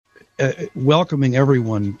welcoming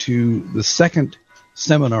everyone to the second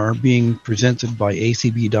seminar being presented by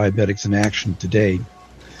ACB Diabetics in Action today.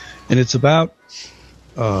 And it's about,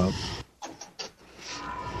 I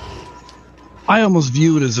almost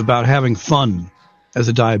view it as about having fun as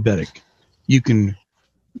a diabetic. You can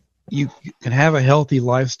have a healthy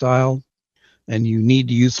lifestyle, and you need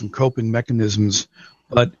to use some coping mechanisms,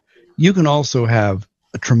 but you can also have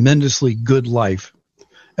a tremendously good life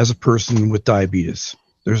as a person with diabetes.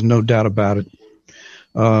 There's no doubt about it.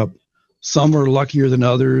 Some are luckier than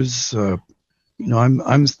others.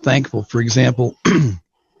 I'm thankful, for example,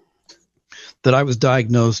 that I was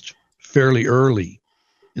diagnosed fairly early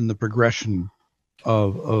in the progression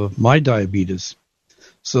of my diabetes,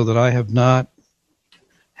 so that I have not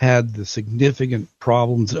had the significant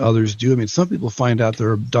problems that others do. I mean, some people find out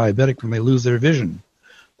they're diabetic when they lose their vision.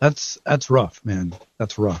 That's rough, man.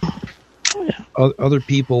 That's rough. Oh, yeah. Other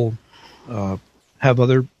people have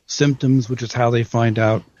other symptoms, which is how they find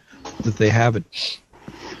out that they have it.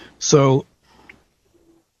 So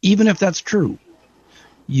even if that's true,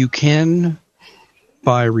 you can,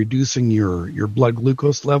 by reducing your blood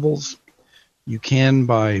glucose levels, you can,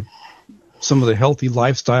 by some of the healthy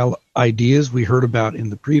lifestyle ideas we heard about in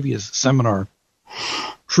the previous seminar,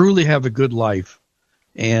 truly have a good life.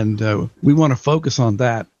 And we want to focus on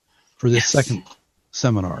that for this second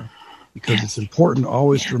seminar, because it's important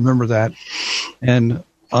always to remember that. And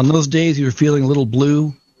on those days you're feeling a little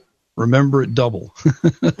blue, remember it double.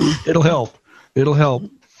 It'll help. It'll help.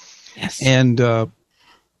 Yes. And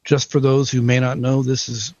just for those who may not know, this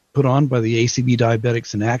is put on by the ACB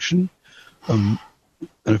Diabetics in Action, an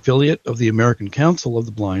affiliate of the American Council of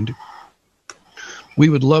the Blind. We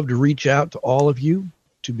would love to reach out to all of you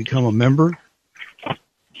to become a member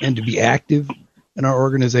and to be active in our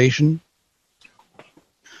organization.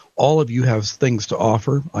 All of you have things to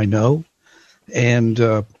offer, I know. And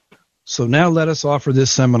so now let us offer this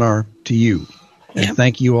seminar to you. And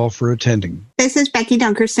thank you all for attending. This is Becky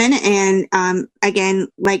Dunkerson. And again,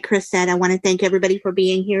 like Chris said, I want to thank everybody for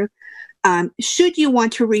being here. Should you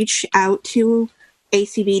want to reach out to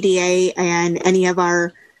ACBDA and any of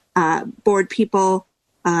our board people,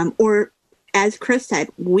 or as Chris said,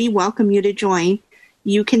 we welcome you to join.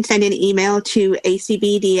 You can send an email to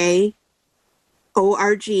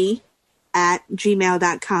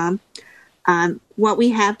acbdaorg@gmail.com. What we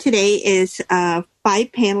have today is 5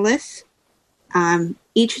 panelists.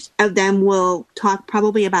 Each of them will talk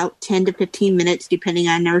probably about 10 to 15 minutes, depending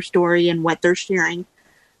on their story and what they're sharing.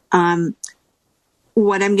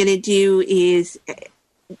 What I'm going to do is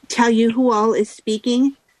tell you who all is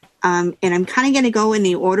speaking. And I'm kind of going to go in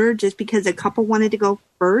the order just because a couple wanted to go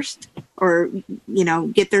first, or,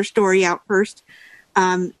 get their story out first.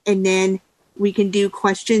 And then we can do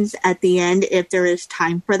questions at the end if there is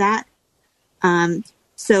time for that.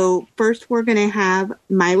 So first we're going to have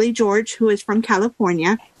Miley George, who is from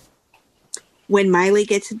California. When Miley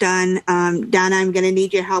gets done, Donna, I'm going to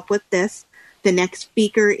need your help with this. The next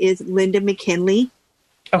speaker is Linda McKinley,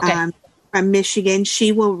 from Michigan.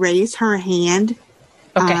 She will raise her hand,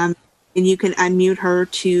 and you can unmute her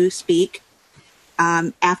to speak.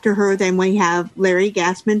 After her, then we have Larry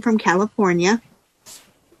Gassman from California.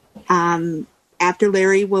 After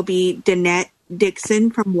Larry will be Danette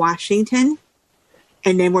Dixon from Washington.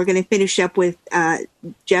 And then we're going to finish up with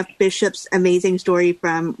Jeff Bishop's amazing story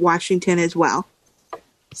from Washington as well.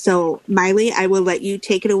 So, Miley, I will let you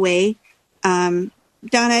take it away. Donna,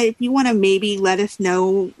 if you want to maybe let us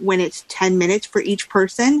know when it's 10 minutes for each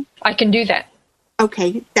person. I can do that.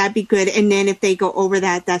 Okay, that'd be good. And then if they go over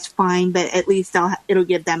that, that's fine. But at least it'll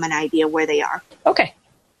give them an idea where they are. Okay.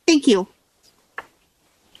 Thank you.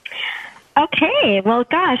 Okay, well,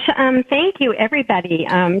 gosh, thank you, everybody.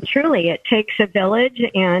 Truly, it takes a village,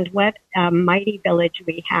 and what a mighty village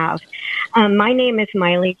we have. My name is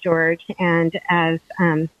Miley George, and as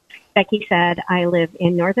Becky said, I live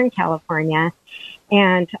in Northern California,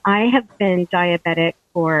 and I have been diabetic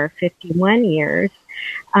for 51 years,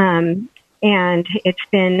 and it's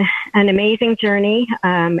been an amazing journey.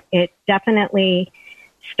 It definitely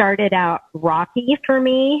started out rocky for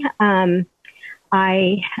me.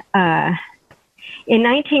 In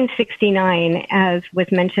 1969, as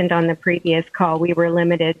was mentioned on the previous call, we were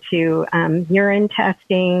limited to urine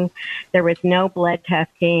testing. There was no blood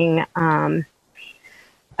testing. It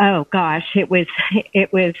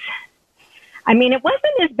wasn't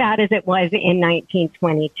as bad as it was in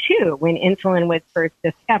 1922 when insulin was first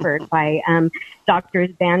discovered by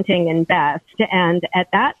Doctors Banting and Best. And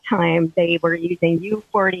at that time, they were using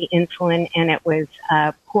U40 insulin, and it was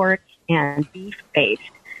pork and beef-based.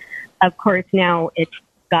 Of course, now it's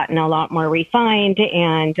gotten a lot more refined,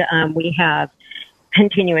 and we have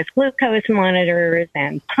continuous glucose monitors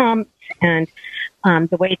and pumps, and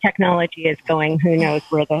the way technology is going, who knows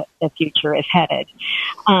where the future is headed.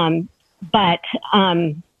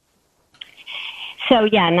 So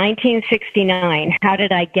yeah, 1969. How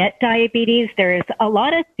did I get diabetes? There's a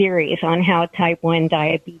lot of theories on how type 1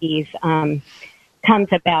 diabetes comes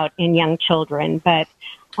about in young children, but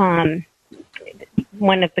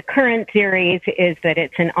one of the current theories is that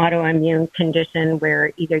it's an autoimmune condition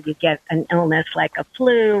where either you get an illness like a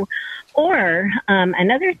flu, or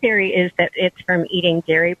another theory is that it's from eating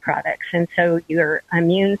dairy products. And so your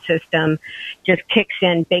immune system just kicks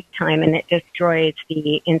in big time and it destroys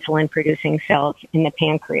the insulin-producing cells in the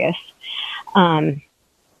pancreas.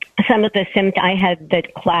 Some of the symptoms, I had the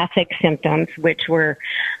classic symptoms, which were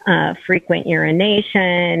frequent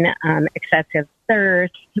urination, excessive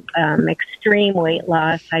thirst, extreme weight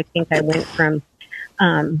loss. I think I went from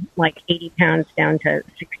like 80 pounds down to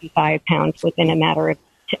 65 pounds within a matter of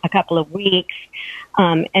a couple of weeks,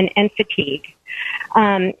 and fatigue.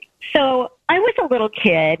 So I was a little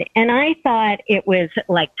kid, and I thought it was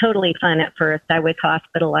like totally fun at first. I was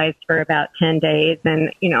hospitalized for about 10 days,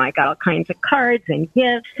 and, you know, I got all kinds of cards and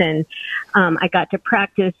gifts, and I got to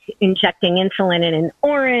practice injecting insulin in an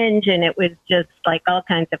orange, and it was just like all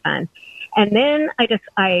kinds of fun. And then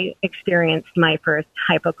I experienced my first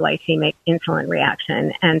hypoglycemic insulin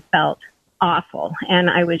reaction and felt awful. And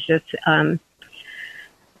I was just,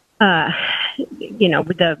 you know,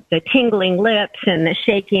 with the tingling lips and the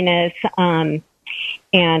shakiness, and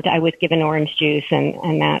I was given orange juice,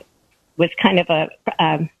 and that was kind of a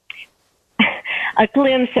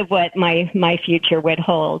glimpse of what my future would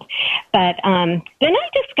hold. But then I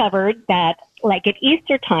discovered that, like at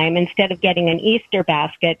Easter time, instead of getting an Easter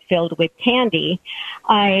basket filled with candy,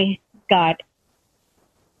 I got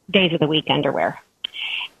days of the week underwear.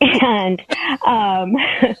 And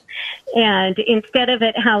and instead of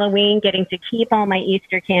at Halloween getting to keep all my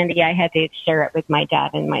Easter candy, I had to share it with my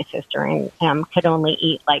dad and my sister, and could only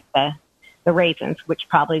eat like the raisins, which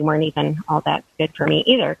probably weren't even all that good for me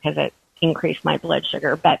either because it increased my blood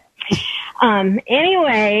sugar. But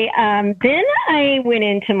anyway, then I went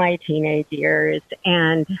into my teenage years,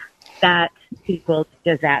 and that equaled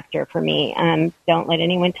disaster for me. Don't let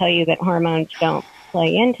anyone tell you that hormones don't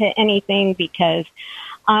play into anything, because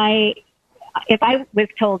if I was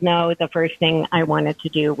told no, the first thing I wanted to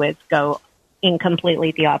do was go in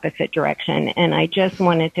completely the opposite direction. And I just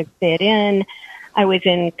wanted to fit in. I was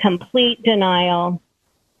in complete denial,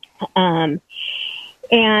 and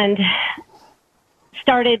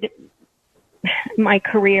started my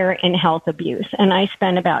career in health abuse. And I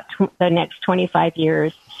spent about the next 25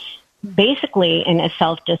 years basically in a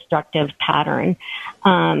self-destructive pattern.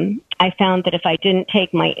 I found that if I didn't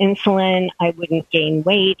take my insulin, I wouldn't gain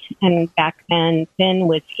weight. And back then, thin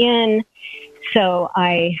was in. So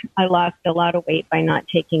I lost a lot of weight by not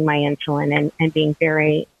taking my insulin and being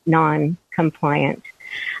very non-compliant.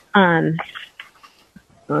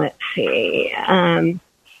 Let's see.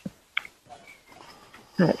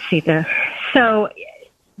 So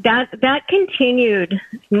that continued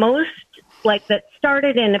that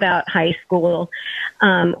started in about high school,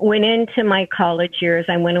 went into my college years.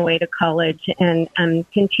 I went away to college and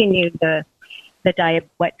continued the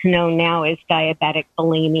what's known now as diabetic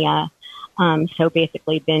bulimia. So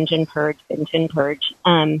basically binge and purge.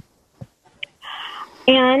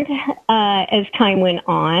 And as time went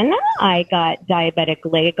on, I got diabetic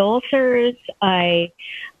leg ulcers. I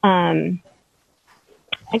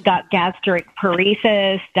got gastric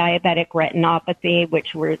paresis, diabetic retinopathy,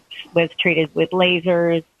 which was treated with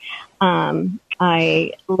lasers.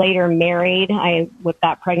 I later married. I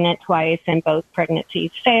got pregnant twice, and both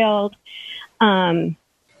pregnancies failed. And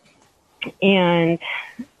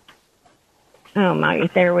oh my,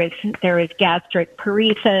 there was gastric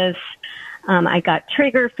paresis. I got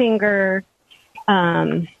trigger finger.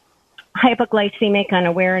 Hypoglycemic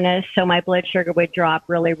unawareness, so my blood sugar would drop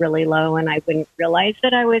really, really low, and I wouldn't realize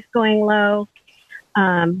that I was going low.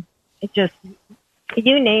 It just,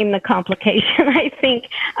 you name the complication, I think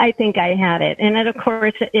I had it. And of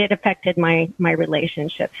course, it affected my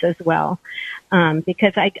relationships as well,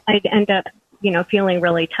 because I end up, feeling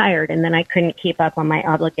really tired, and then I couldn't keep up on my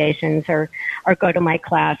obligations or go to my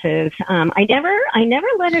classes. I never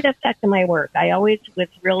let it affect my work. I always was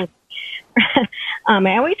real.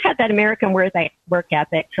 I always had that American work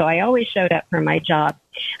ethic, so I always showed up for my job.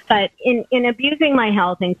 But in abusing my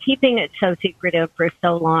health and keeping it so secretive for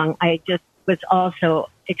so long, I just was also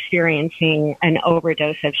experiencing an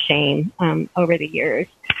overdose of shame over the years.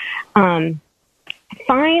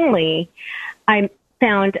 Finally, I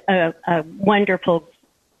found a wonderful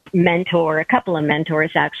mentor, a couple of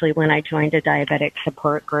mentors actually, when I joined a diabetic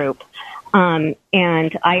support group. And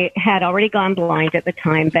I had already gone blind at the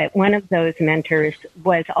time, but one of those mentors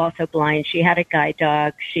was also blind. She had a guide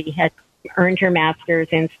dog. She had earned her master's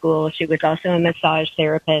in school. She was also a massage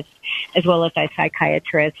therapist as well as a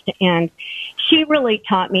psychiatrist. And she really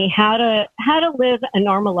taught me how to live a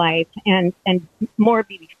normal life and more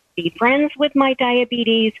be friends with my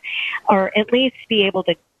diabetes, or at least be able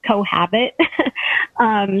to cohabit,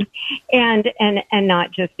 and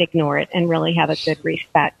not just ignore it, and really have a good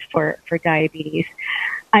respect for diabetes.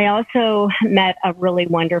 I also met a really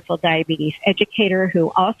wonderful diabetes educator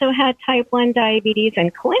who also had type 1 diabetes,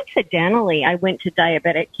 and coincidentally, I went to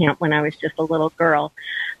diabetic camp when I was just a little girl,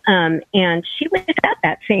 and she was at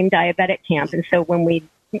that same diabetic camp, and so when we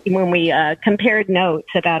compared notes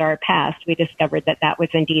about our past, we discovered that was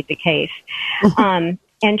indeed the case.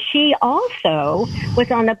 And she also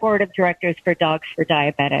was on the board of directors for Dogs for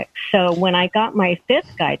Diabetics. So when I got my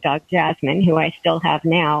 5th guide dog, Jasmine, who I still have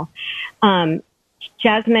now,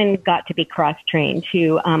 Jasmine got to be cross-trained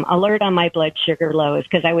to alert on my blood sugar lows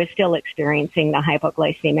because I was still experiencing the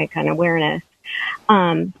hypoglycemic unawareness.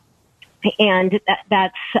 And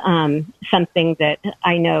that's something that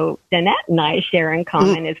I know Danette and I share in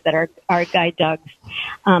common, is that our guide dogs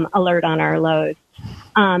alert on our lows.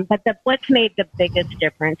 But what's made the biggest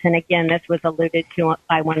difference, and again, this was alluded to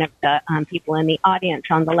by one of the people in the audience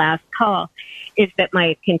on the last call, is that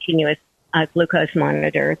my continuous glucose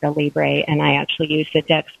monitor, the Libre, and I actually use the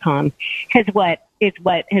Dexcom, is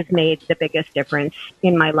what has made the biggest difference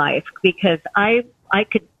in my life, because I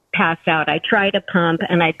could pass out. I tried a pump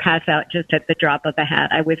and I'd pass out just at the drop of a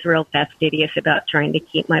hat. I was real fastidious about trying to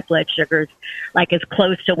keep my blood sugars like as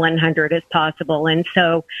close to 100 as possible. And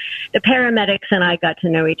so the paramedics and I got to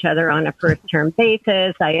know each other on a first term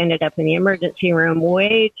basis. I ended up in the emergency room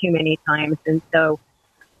way too many times. And so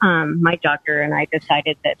my doctor and I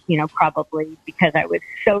decided that, probably because I was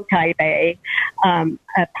so type A,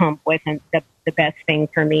 a pump wasn't the best thing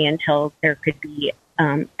for me until there could be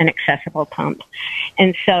an accessible pump.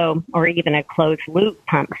 And so, or even a closed loop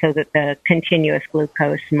pump, so that the continuous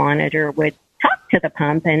glucose monitor would talk to the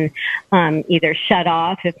pump and either shut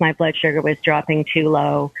off if my blood sugar was dropping too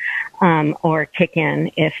low, or kick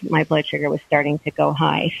in if my blood sugar was starting to go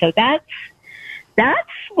high. So that's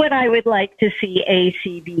what I would like to see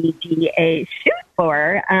ACBDA shoot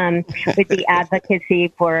for, with the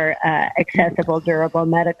advocacy for accessible, durable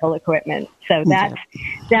medical equipment. So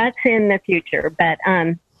that's in the future. But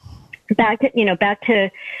back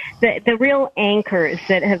to the real anchors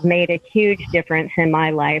that have made a huge difference in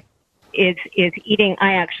my life is eating.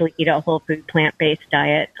 I actually eat a whole food plant-based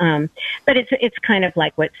diet, but it's kind of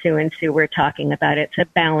like what Sue and Sue were talking about. It's a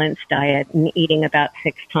balanced diet and eating about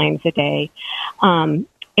 6 times a day.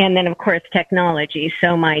 And then, of course, technology.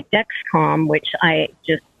 So my Dexcom, which I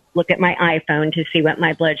just look at my iPhone to see what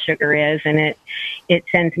my blood sugar is, and it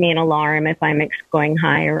sends me an alarm if I'm going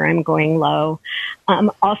high or I'm going low.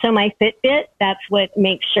 Also, my Fitbit, that's what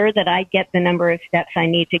makes sure that I get the number of steps I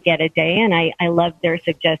need to get a day. And I love their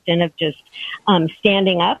suggestion of just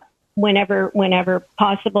standing up whenever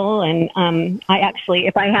possible. And I actually,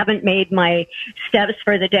 if I haven't made my steps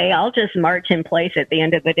for the day, I'll just march in place at the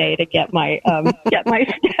end of the day to get my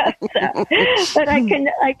steps up. But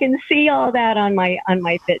I can see all that on my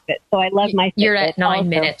Fitbit. So I love my Fitbit. You're at 9 also.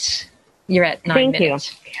 minutes. You're at 9 minutes.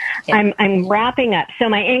 Thank you. Yeah. I'm wrapping up. So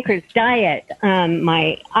my anchors: diet,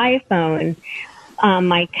 my iPhone,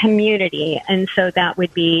 my community. And so that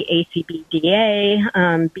would be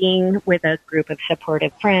ACBDA, being with a group of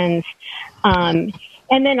supportive friends. And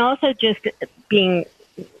then also just being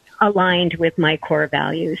aligned with my core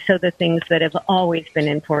values. So the things that have always been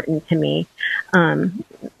important to me,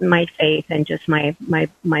 my faith and just my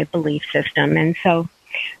belief system. And so,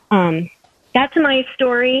 that's my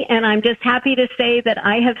story, and I'm just happy to say that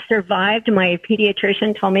I have survived. My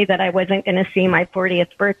pediatrician told me that I wasn't going to see my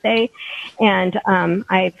 40th birthday, and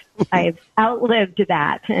I've outlived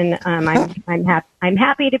that. And I'm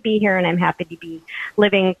happy to be here, and I'm happy to be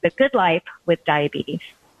living the good life with diabetes.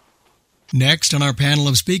 Next on our panel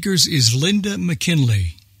of speakers is Linda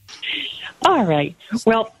McKinley. All right.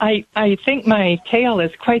 Well, I think my tale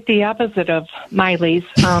is quite the opposite of Miley's.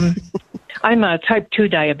 I'm a type 2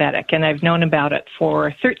 diabetic, and I've known about it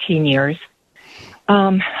for 13 years.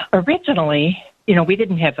 Originally, we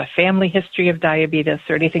didn't have a family history of diabetes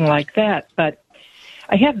or anything like that, but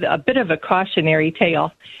I have a bit of a cautionary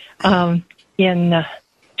tale. In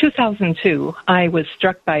 2002, I was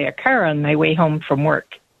struck by a car on my way home from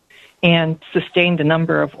work and sustained a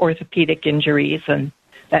number of orthopedic injuries and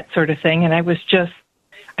that sort of thing, and I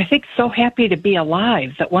I think, so happy to be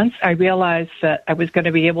alive that once I realized that I was going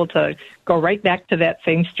to be able to go right back to that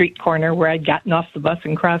same street corner where I'd gotten off the bus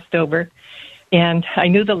and crossed over, and I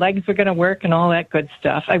knew the legs were going to work and all that good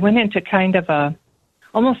stuff, I went into kind of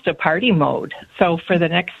almost a party mode. So for the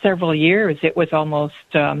next several years, it was almost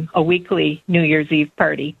a weekly New Year's Eve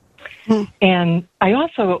party. And I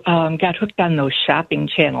also got hooked on those shopping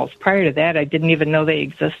channels. Prior to that, I didn't even know they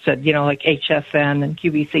existed, like HSN and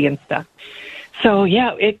QVC and stuff. So,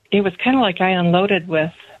 yeah, it was kind of like I unloaded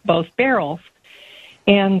with both barrels.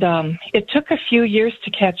 And it took a few years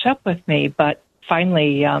to catch up with me, but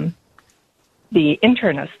finally the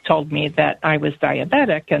internist told me that I was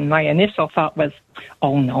diabetic, and my initial thought was,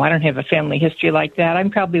 oh, no, I don't have a family history like that. I'm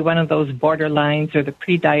probably one of those borderlines or the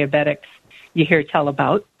pre-diabetics you hear tell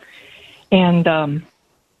about. And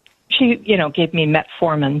she, gave me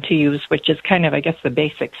metformin to use, which is kind of, I guess, the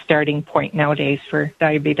basic starting point nowadays for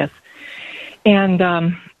diabetes. And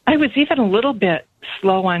I was even a little bit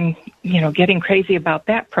slow on, getting crazy about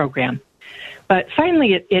that program. But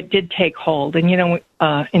finally, it did take hold. And,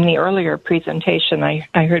 in the earlier presentation, I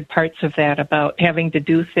heard parts of that about having to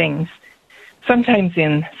do things sometimes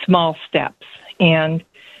in small steps. And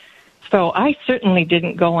so I certainly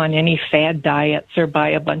didn't go on any fad diets or buy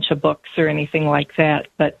a bunch of books or anything like that.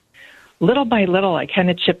 But little by little, I kind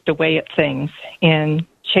of chipped away at things and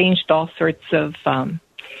changed all sorts of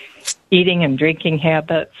eating and drinking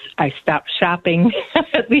habits. I stopped shopping,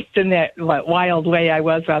 at least in that wild way I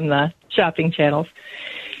was on the shopping channels.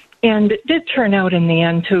 And it did turn out in the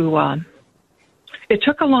end to, it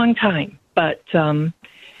took a long time, but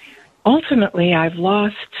ultimately I've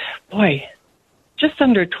lost, just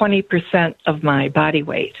under 20% of my body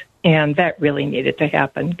weight. And that really needed to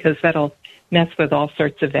happen because that'll mess with all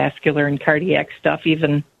sorts of vascular and cardiac stuff,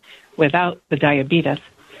 even without the diabetes.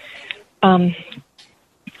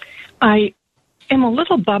 I am a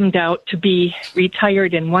little bummed out to be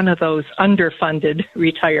retired in one of those underfunded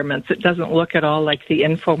retirements. It doesn't look at all like the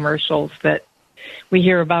infomercials that we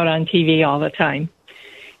hear about on TV all the time.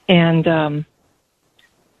 And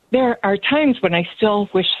there are times when I still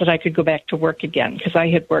wish that I could go back to work again because I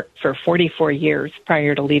had worked for 44 years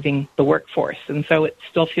prior to leaving the workforce. And so it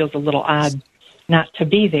still feels a little odd not to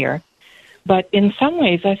be there. But in some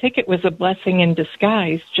ways, I think it was a blessing in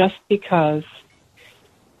disguise just because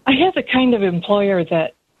I had the kind of employer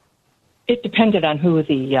that it depended on who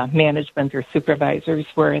the management or supervisors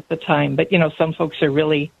were at the time. But, some folks are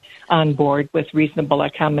really on board with reasonable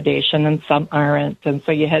accommodation and some aren't. And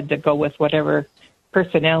so you had to go with whatever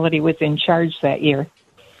personality was in charge that year.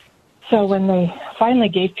 So when they finally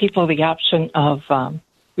gave people the option of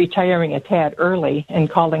retiring a tad early and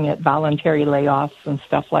calling it voluntary layoffs and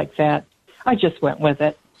stuff like that, I just went with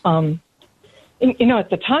it. At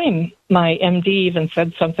the time, my MD even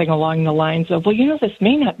said something along the lines of, well, this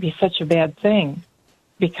may not be such a bad thing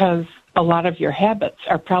because a lot of your habits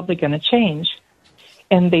are probably going to change.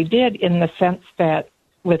 And they did in the sense that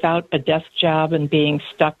without a desk job and being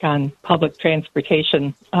stuck on public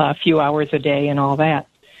transportation a few hours a day and all that,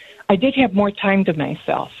 I did have more time to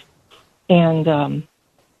myself. And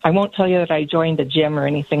I won't tell you that I joined a gym or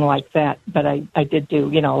anything like that, but I did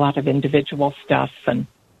do, a lot of individual stuff and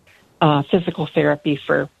physical therapy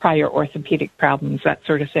for prior orthopedic problems, that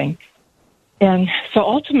sort of thing. And so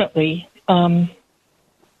ultimately, it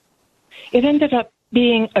ended up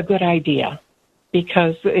being a good idea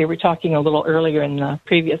because they were talking a little earlier in the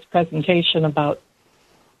previous presentation about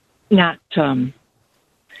not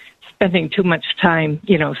spending too much time,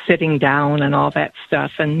 sitting down and all that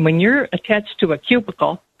stuff. And when you're attached to a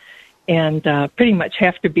cubicle and pretty much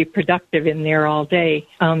have to be productive in there all day,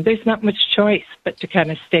 there's not much choice but to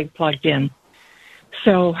kind of stay plugged in.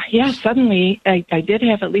 So, yeah, suddenly I did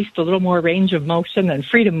have at least a little more range of motion and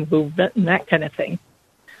freedom of movement and that kind of thing.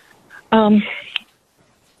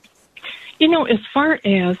 As far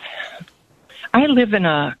as I live in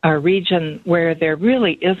a region where there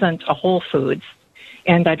really isn't a Whole Foods,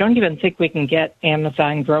 and I don't even think we can get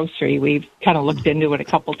Amazon grocery. We've kind of looked into it a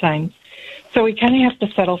couple times. So we kind of have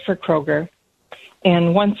to settle for Kroger.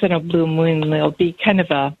 And once in a blue moon, there'll be kind of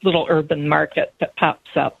a little urban market that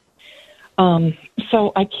pops up.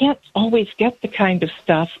 So I can't always get the kind of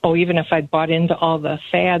stuff, even if I bought into all the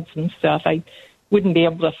fads and stuff, I wouldn't be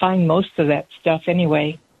able to find most of that stuff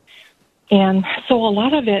anyway. And so a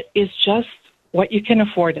lot of it is just what you can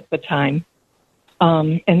afford at the time.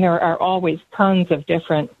 And there are always tons of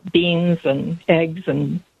different beans and eggs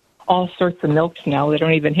and all sorts of milks now. They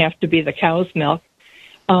don't even have to be the cow's milk.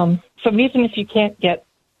 So even if you can't get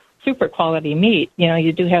super quality meat,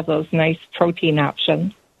 you do have those nice protein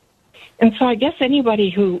options. And so I guess anybody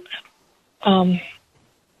who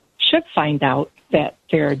should find out that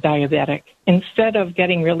they're diabetic, instead of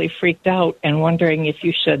getting really freaked out and wondering if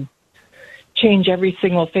you should change every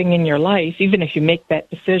single thing in your life, even if you make that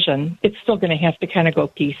decision, it's still going to have to kind of go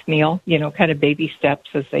piecemeal, kind of baby steps,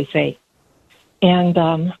 as they say. And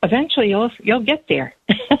eventually you'll get there.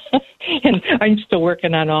 And I'm still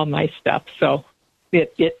working on all my stuff, so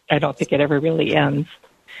I don't think it ever really ends.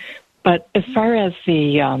 But as far as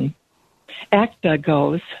the ACBDA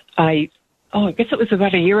goes, I guess it was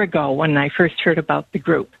about a year ago when I first heard about the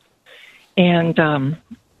group. And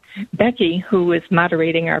Becky, who is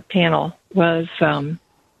moderating our panel, was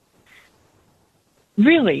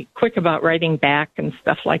really quick about writing back and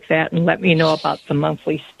stuff like that and let me know about the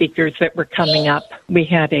monthly speakers that were coming up. We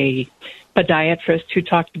had a podiatrist who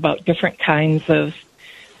talked about different kinds of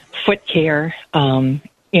foot care, the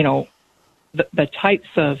types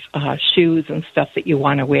of shoes and stuff that you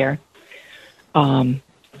want to wear.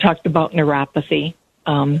 Talked about neuropathy,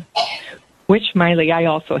 which, Miley, I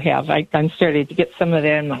also have. I'm starting to get some of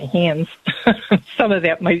that in my hands. Some of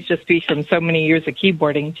that might just be from so many years of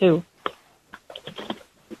keyboarding, too.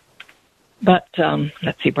 But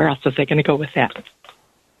let's see, where else was I going to go with that?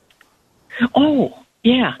 Oh,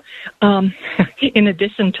 yeah. In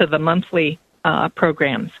addition to the monthly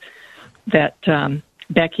programs that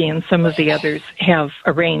Becky and some of the others have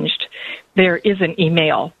arranged, there is an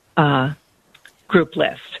email group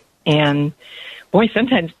list. And boy,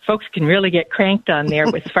 sometimes folks can really get cranked on there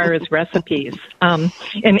as far as recipes. And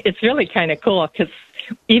it's really kind of cool because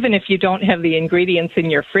even if you don't have the ingredients in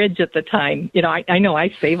your fridge at the time, I know I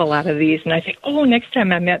save a lot of these and I think, next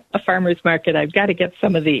time I'm at a farmer's market, I've got to get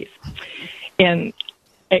some of these. And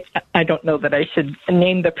I don't know that I should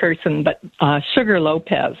name the person, but Sugar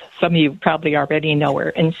Lopez, some of you probably already know her,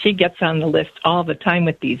 and she gets on the list all the time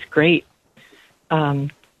with these great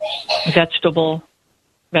vegetable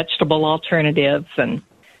alternatives, and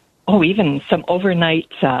even some overnight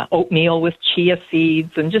oatmeal with chia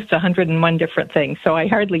seeds and just 101 different things. So I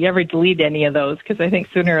hardly ever delete any of those because I think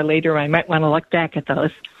sooner or later I might want to look back at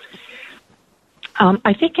those.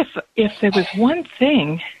 I think if there was one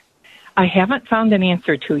thing I haven't found an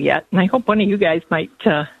answer to yet, and I hope one of you guys might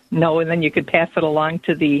know, and then you could pass it along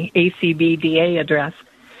to the ACBDA address.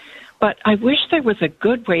 But I wish there was a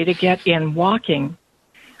good way to get in walking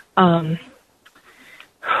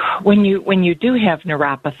when you do have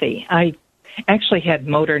neuropathy. I actually had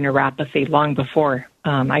motor neuropathy long before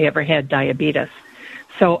I ever had diabetes.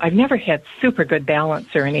 So I've never had super good balance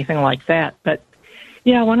or anything like that. But,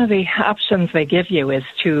 yeah, one of the options they give you is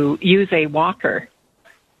to use a walker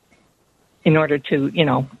in order to,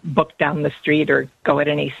 book down the street or go at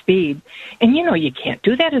any speed. And, you can't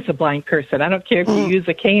do that as a blind person. I don't care if you use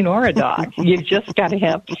a cane or a dog. You've just got to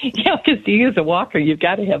have, because to use a walker, you've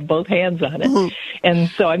got to have both hands on it. And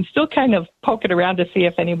so I'm still kind of poking around to see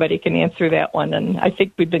if anybody can answer that one. And I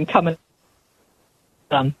think we've been coming.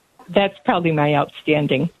 That's probably my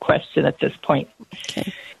outstanding question at this point.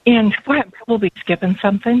 Okay. And I'm probably skipping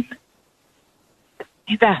something.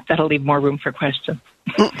 That'll leave more room for questions.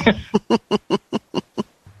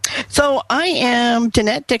 So I am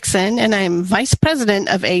Danette Dixon, and I'm Vice President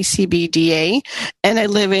of ACBDA, and I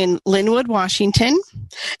live in Linwood, Washington.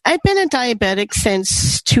 I've been a diabetic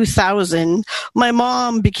since 2000. My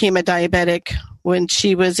mom became a diabetic when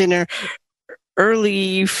she was in her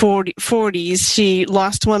early 40s. She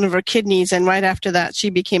lost one of her kidneys, and right after that, she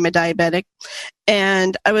became a diabetic.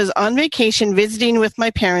 And I was on vacation visiting with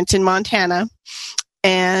my parents in Montana,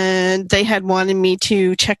 and they had wanted me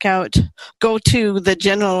to go to the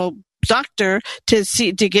general doctor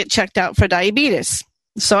to get checked out for diabetes.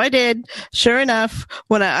 So I did. Sure enough,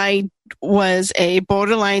 when I was a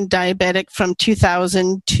borderline diabetic from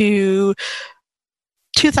 2000 till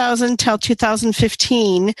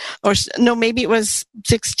 2015, or no, maybe it was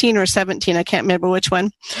 16 or 17. I can't remember which one.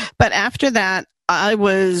 But after that,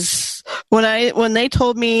 when they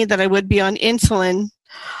told me that I would be on insulin,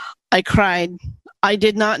 I cried. I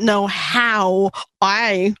did not know how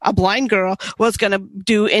a blind girl, was going to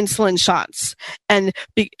do insulin shots. And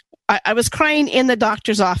I was crying in the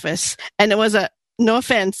doctor's office, and it was no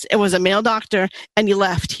offense, it was a male doctor, and he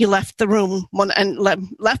left the room and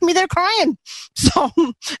left me there crying. So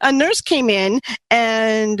a nurse came in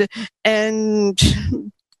and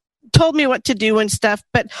told me what to do and stuff,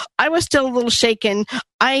 but I was still a little shaken.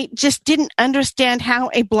 I just didn't understand how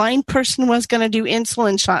a blind person was going to do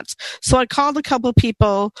insulin shots. So I called a couple of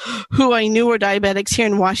people who I knew were diabetics here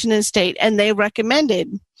in Washington State, and they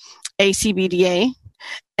recommended ACBDA.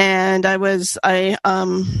 And I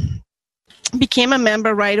became a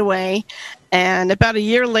member right away. And about a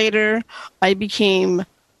year later, I became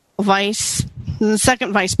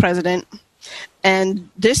second vice president. And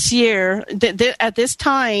this year, at this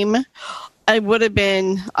time, I've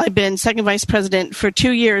been second vice president for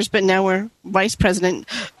 2 years, but now we're vice president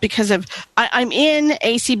because of, I'm in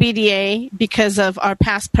ACBDA because of our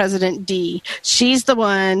past president, Dee. She's the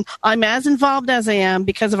one, I'm as involved as I am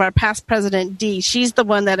because of our past president, Dee. She's the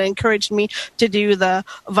one that encouraged me to do the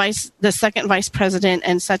second vice president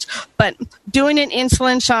and such. But doing an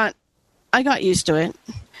insulin shot, I got used to it.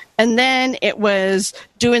 And then it was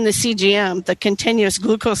doing the CGM, the continuous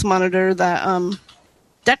glucose monitor, the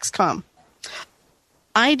Dexcom.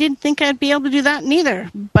 I didn't think I'd be able to do that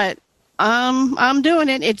neither, but I'm doing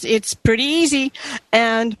it. It's pretty easy.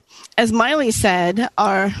 And as Miley said,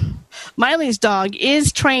 Miley's dog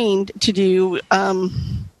is trained to do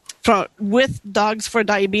with dogs for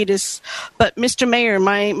diabetes. But Mr. Mayor,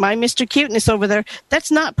 my Mr. Cuteness over there,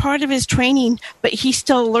 that's not part of his training, but he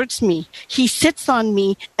still alerts me. He sits on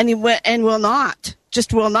me and will not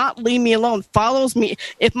leave me alone, follows me.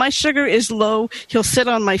 If my sugar is low, he'll sit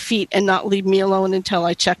on my feet and not leave me alone until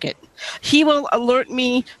I check it. He will alert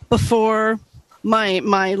me before my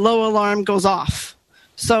low alarm goes off.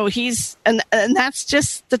 So and that's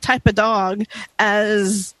just the type of dog,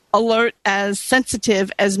 as alert, as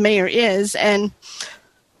sensitive as Mayor is. And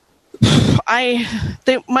my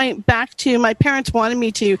parents wanted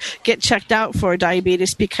me to get checked out for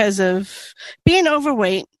diabetes because of being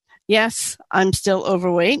overweight. Yes, I'm still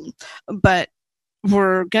overweight, but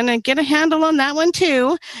we're going to get a handle on that one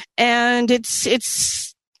too. And that's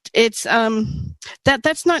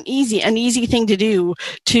not an easy thing to do.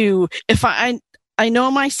 If I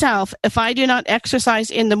know myself, if I do not exercise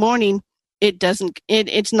in the morning,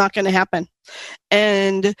 it's not going to happen.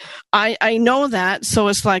 And I know that. So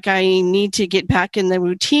it's like, I need to get back in the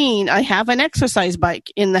routine. I have an exercise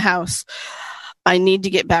bike in the house. I need to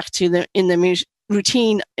get back to in the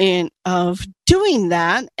routine of doing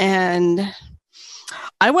that, and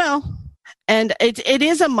I will. And it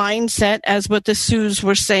is a mindset, as what the Sues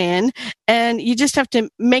were saying, and you just have to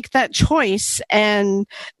make that choice, and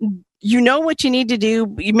you know what you need to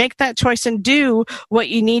do. You make that choice and do what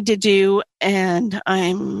you need to do. And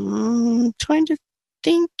I'm trying to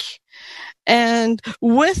think. And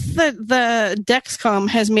with the Dexcom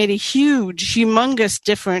has made a humongous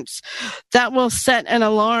difference. That will set an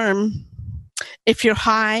alarm if you're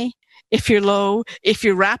high, if you're low, if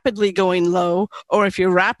you're rapidly going low, or if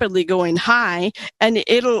you're rapidly going high, and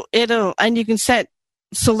and you can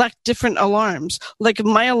select different alarms. Like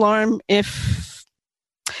my alarm, if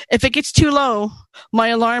it gets too low, my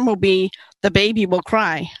alarm will be the baby will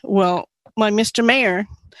cry. Well, my Mr. Mayor,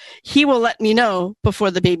 he will let me know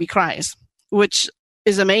before the baby cries, which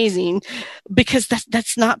is amazing because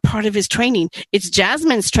that's not part of his training. It's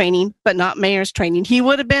Jasmine's training, but not Mayor's training. He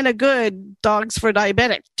would have been a good dogs for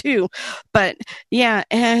diabetic too. But yeah,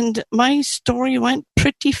 and my story went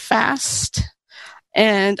pretty fast.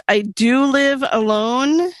 And I do live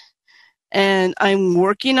alone, and I'm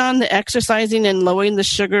working on the exercising and lowering the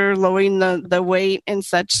sugar, lowering the weight and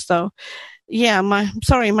such. So yeah, my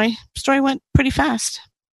story went pretty fast.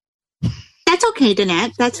 That's okay,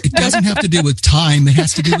 Danette. It doesn't have to do with time. It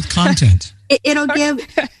has to do with content. It'll give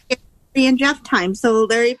Larry and Jeff time. So,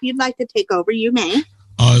 Larry, if you'd like to take over, you may.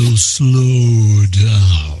 I'll slow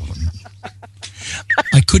down.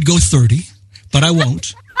 I could go 30, but I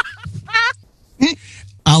won't.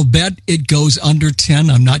 I'll bet it goes under 10.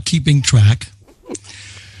 I'm not keeping track.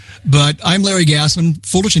 But I'm Larry Gassman,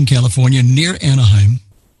 Fullerton, California, near Anaheim.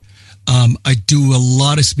 I do a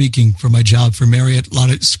lot of speaking for my job for Marriott,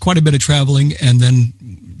 quite a bit of traveling, and then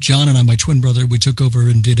John and I, my twin brother, we took over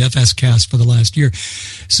and did FSCast for the last year.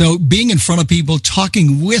 So being in front of people,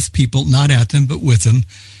 talking with people, not at them, but with them,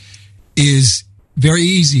 is very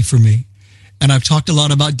easy for me. And I've talked a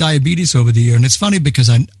lot about diabetes over the year, and it's funny because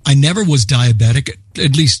I never was diabetic,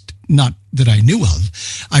 at least not that I knew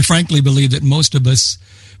of. I frankly believe that most of us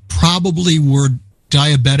probably were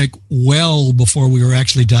diabetic well before we were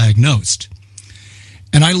actually diagnosed.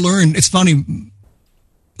 And I learned, it's funny,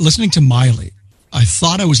 listening to Miley, I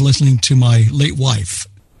thought I was listening to my late wife,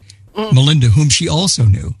 Melinda, whom she also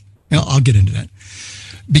knew. Now, I'll get into that.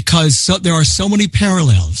 Because there are so many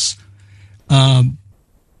parallels. I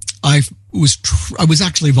was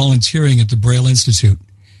actually volunteering at the Braille Institute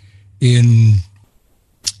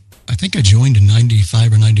I think I joined in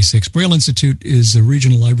 95 or 96. Braille Institute is a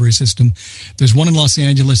regional library system. There's one in Los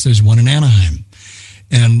Angeles. There's one in Anaheim.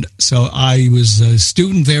 And so I was a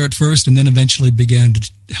student there at first and then eventually began to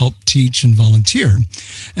help teach and volunteer.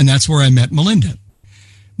 And that's where I met Melinda.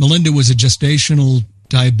 Melinda was a gestational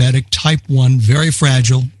diabetic, type 1, very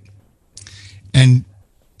fragile, and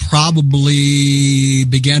probably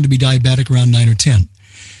began to be diabetic around 9 or 10.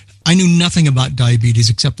 I knew nothing about diabetes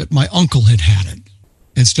except that my uncle had it,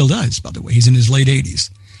 and still does, by the way. He's in his late 80s.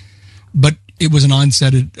 But it was an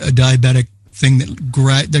onset, a diabetic thing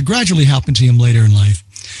that gradually happened to him later in life.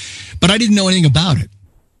 But I didn't know anything about it.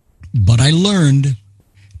 But I learned,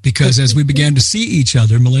 because as we began to see each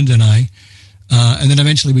other, Melinda and I, and then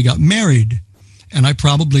eventually we got married, and I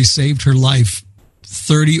probably saved her life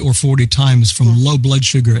 30 or 40 times from low blood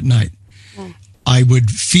sugar at night. I would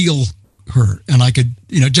feel her, and I could,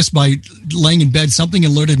 just by laying in bed, something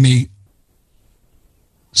alerted me,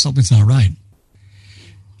 something's not right.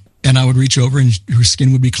 And I would reach over and her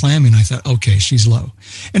skin would be clammy, and I thought, okay, she's low.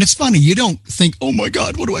 And it's funny, you don't think, oh my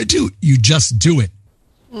God, what do I do? You just do it.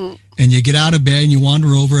 And you get out of bed and you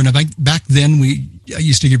wander over, and back then I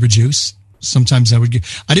used to give her juice. Sometimes I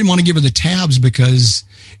didn't want to give her the tabs, because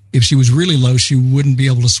if she was really low, she wouldn't be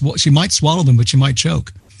able to she might swallow them, but she might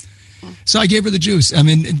choke. So I gave her the juice. I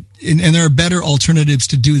mean, and there are better alternatives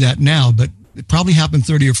to do that now, but it probably happened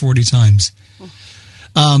 30 or 40 times.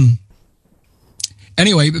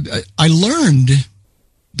 Anyway, I learned,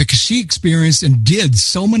 because she experienced and did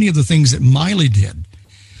so many of the things that Miley did.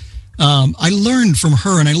 I learned from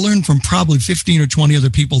her, and I learned from probably 15 or 20 other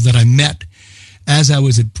people that I met as I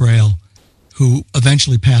was at Braille, who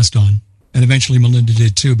eventually passed on. And eventually Melinda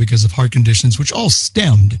did too, because of heart conditions, which all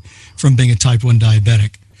stemmed from being a type 1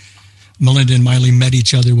 diabetic. Melinda and Miley met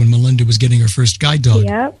each other when Melinda was getting her first guide dog.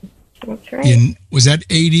 Yep, that's right. Was that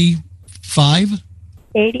 85?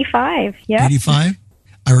 85, yeah. 85?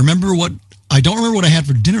 I don't remember what I had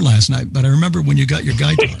for dinner last night, but I remember when you got your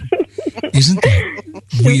guide dog. Isn't that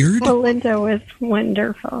weird? Melinda was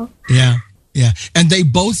wonderful. Yeah. And they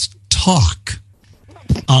both talk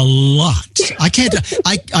a lot.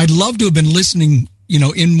 I'd love to have been listening,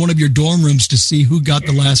 in one of your dorm rooms to see who got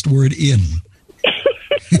the last word in.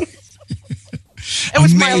 It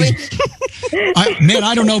was Miley.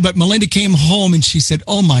 I don't know, but Melinda came home and she said,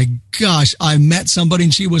 oh my gosh, I met somebody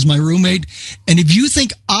and she was my roommate. And if you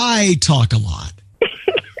think I talk a lot,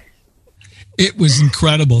 it was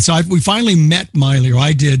incredible. So we finally met Miley, or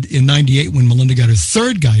I did, in 98 when Melinda got her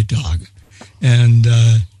third guide dog. And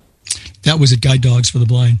that was at Guide Dogs for the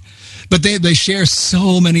Blind. But they share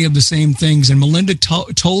so many of the same things. And Melinda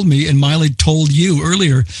told me, and Miley told you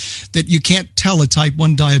earlier, that you can't tell a type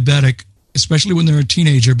 1 diabetic, especially when they're a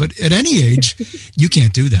teenager, but at any age, you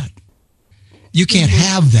can't do that. You can't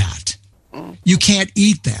have that. You can't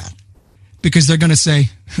eat that, because they're going to say,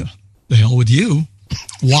 the hell with you.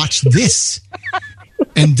 Watch this.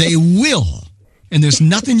 And they will. And there's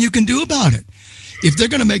nothing you can do about it. If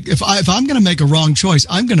I'm going to make a wrong choice,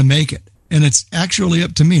 I'm going to make it. And it's actually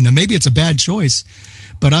up to me. Now, maybe it's a bad choice,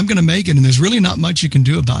 but I'm going to make it. And there's really not much you can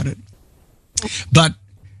do about it. But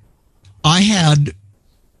I had,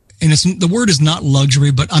 and the word is not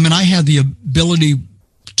luxury, but I had the ability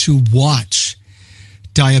to watch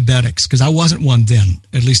diabetics, because I wasn't one then.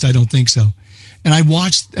 At least I don't think so. And I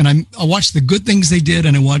watched the good things they did,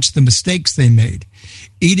 and I watched the mistakes they made,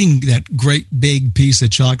 eating that great big piece of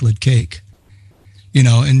chocolate cake,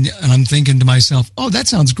 and I'm thinking to myself, oh, that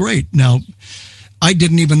sounds great. Now, I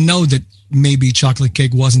didn't even know that maybe chocolate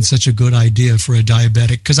cake wasn't such a good idea for a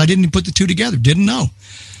diabetic, because I didn't put the two together, didn't know.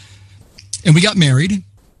 And we got married,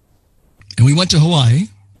 and we went to Hawaii,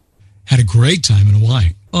 had a great time in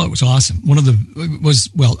Hawaii. Oh, it was awesome. I was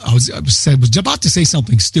about to say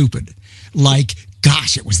something stupid, like,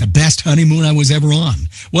 gosh, it was the best honeymoon I was ever on.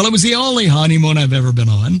 Well, it was the only honeymoon I've ever been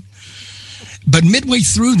on. But midway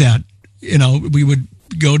through that, we would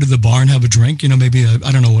go to the bar and have a drink, maybe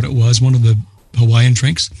I don't know what it was, one of the Hawaiian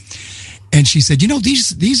drinks. And she said,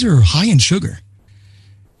 these are high in sugar,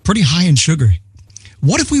 pretty high in sugar.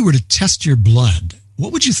 What if we were to test your blood?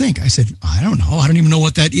 What would you think? I said, I don't know. I don't even know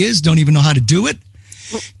what that is. Don't even know how to do it.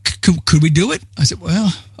 Could we do it? I said,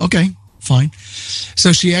 well, okay, fine.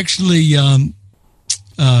 So she actually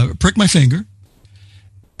pricked my finger,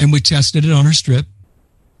 and we tested it on her strip,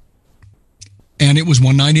 and it was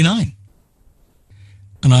 199.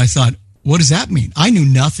 And I thought, what does that mean? I knew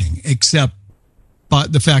nothing except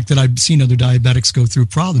the fact that I've seen other diabetics go through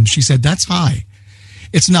problems. She said, that's high.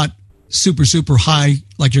 It's not super, super high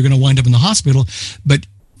like you're going to wind up in the hospital, but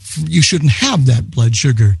you shouldn't have that blood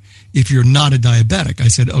sugar if you're not a diabetic. I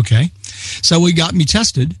said, okay. So we got me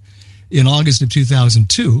tested in August of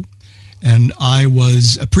 2002, and I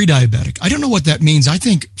was a pre-diabetic. I don't know what that means. I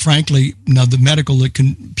think, frankly, now the medical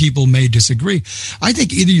people may disagree. I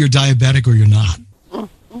think either you're diabetic or you're not.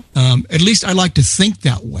 At least I like to think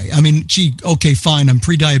that way. Okay, fine, I'm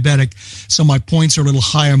pre-diabetic, so my points are a little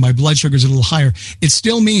higher, my blood sugar's a little higher. It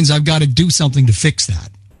still means I've got to do something to fix that.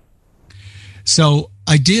 So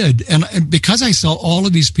I did, and because I saw all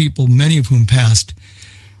of these people, many of whom passed,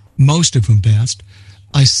 most of whom passed,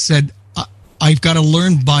 I said, I've got to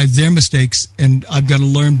learn by their mistakes, and I've got to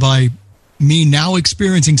learn by me now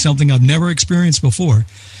experiencing something I've never experienced before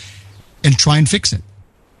and try and fix it.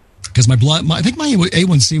 Because I think my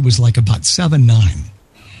A1C was like about 7.9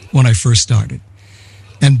 when I first started.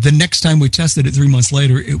 And the next time we tested it 3 months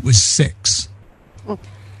later, it was 6.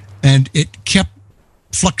 And it kept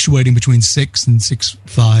fluctuating between 6 and 6.5,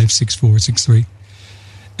 6.4, 6.3.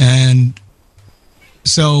 And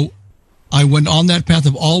so I went on that path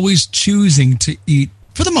of always choosing to eat,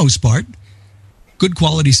 for the most part, good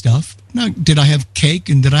quality stuff. Now, did I have cake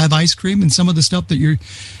and did I have ice cream and some of the stuff that you're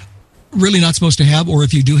really not supposed to have? Or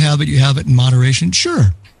if you do have it, you have it in moderation?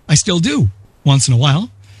 Sure, I still do once in a while.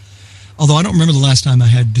 Although I don't remember the last time I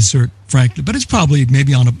had dessert, frankly. But it's probably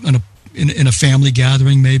maybe in a family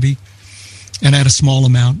gathering, maybe. And at a small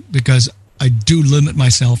amount, because I do limit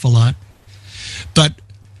myself a lot. But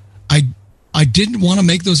I didn't want to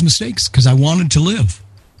make those mistakes because I wanted to live.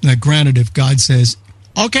 Now, granted, if God says,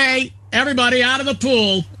 okay, everybody out of the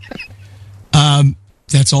pool,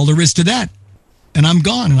 that's all there is to that. And I'm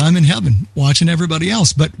gone and I'm in heaven watching everybody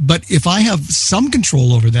else. But if I have some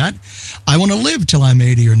control over that, I want to live till I'm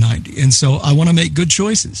 80 or 90. And so I want to make good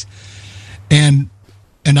choices. And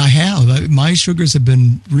I have. My sugars have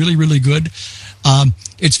been really, really good.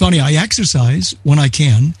 It's funny, I exercise when I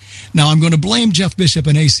can. Now, I'm going to blame Jeff Bishop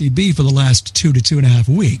and ACB for the last 2 to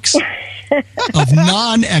 2.5 weeks of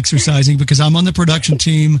non-exercising because I'm on the production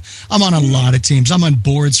team. I'm on a lot of teams. I'm on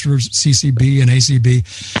boards for CCB and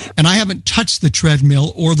ACB. And I haven't touched the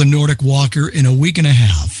treadmill or the Nordic walker in a week and a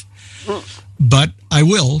half. But I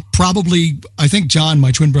will. Probably, I think John,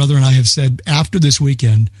 my twin brother, and I have said after this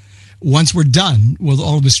weekend, once we're done with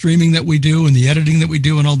all the streaming that we do and the editing that we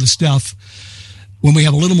do and all the stuff, when we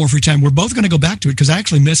have a little more free time, we're both going to go back to it because I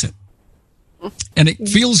actually miss it. And it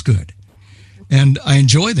feels good. And I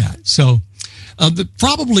enjoy that. So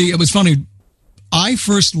it was funny. I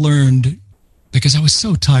first learned because I was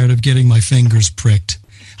so tired of getting my fingers pricked.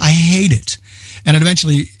 I hate it. And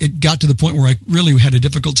eventually it got to the point where I really had a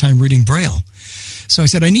difficult time reading Braille. So I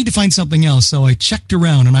said, I need to find something else. So I checked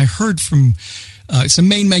around and I heard from some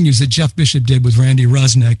main menus that Jeff Bishop did with Randy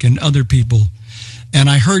Rusnick and other people.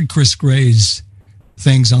 And I heard Chris Gray's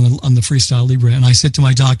things on the Freestyle Libre. And I said to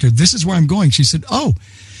my doctor, this is where I'm going. She said, oh,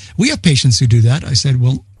 we have patients who do that. I said,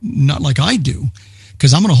 well, not like I do,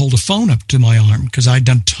 because I'm going to hold a phone up to my arm because I'd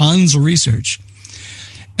done tons of research.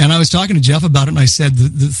 And I was talking to Jeff about it, and I said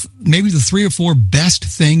maybe the 3 or 4 best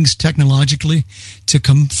things technologically to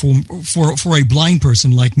come for a blind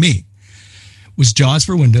person like me was JAWS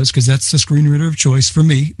for Windows, because that's the screen reader of choice for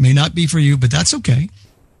me. May not be for you, but that's okay.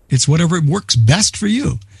 It's whatever works best for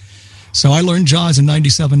you. So I learned JAWS in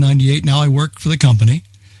 97, 98. Now I work for the company.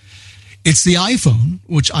 It's the iPhone,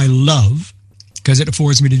 which I love because it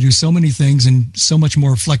affords me to do so many things and so much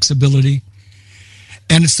more flexibility.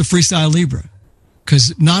 And it's the Freestyle Libre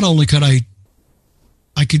because not only could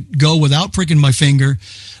I could go without pricking my finger,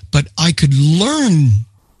 but I could learn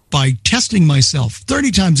by testing myself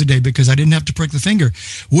 30 times a day because I didn't have to prick the finger,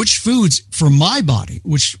 which foods for my body,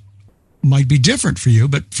 which might be different for you,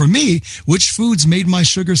 but for me, which foods made my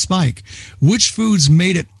sugar spike? Which foods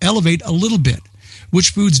made it elevate a little bit?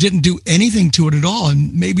 Which foods didn't do anything to it at all,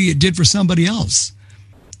 and maybe it did for somebody else?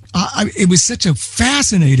 It was such a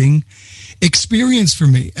fascinating experience for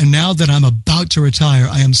me, and now that I'm about to retire,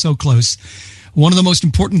 I am so close. One of the most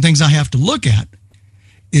important things I have to look at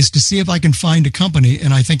is to see if I can find a company,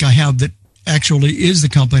 and I think I have, that actually is the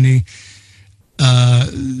company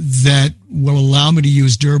that will allow me to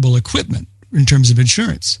use durable equipment in terms of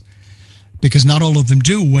insurance, because not all of them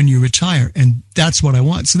do when you retire, and that's what I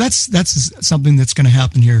want. So that's something that's going to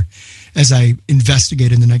happen here as I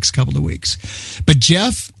investigate in the next couple of weeks. But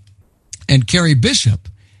Jeff and Carrie Bishop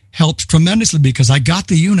helped tremendously because I got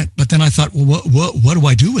the unit, but then I thought, well, what do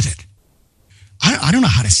I do with it? I don't know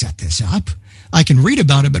how to set this up. I can read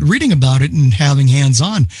about it, but reading about it and having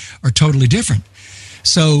hands-on are totally different.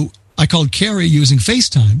 So I called Carrie using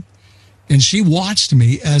FaceTime, and she watched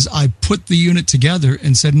me as I put the unit together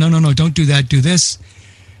and said, no, don't do that, do this.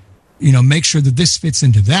 Make sure that this fits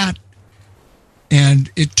into that. And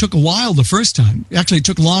it took a while the first time. Actually, it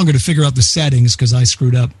took longer to figure out the settings because I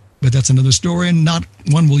screwed up, but that's another story and not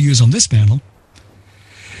one we'll use on this panel.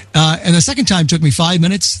 And the second time took me 5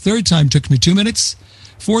 minutes. Third time took me 2 minutes.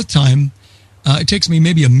 Fourth time, it takes me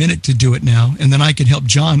maybe a minute to do it now. And then I could help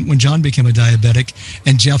John when John became a diabetic,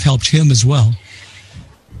 and Jeff helped him as well.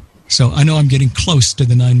 So I know I'm getting close to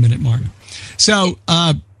the 9-minute mark. So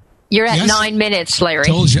you're at 9 minutes, Larry.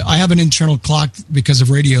 Told you I have an internal clock because of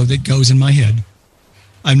radio that goes in my head.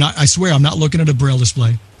 I swear I'm not looking at a Braille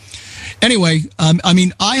display. Anyway,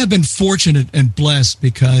 I have been fortunate and blessed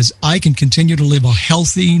because I can continue to live a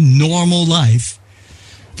healthy, normal life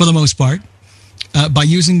for the most part by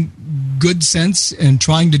using good sense and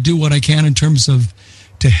trying to do what I can in terms of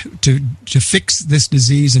to fix this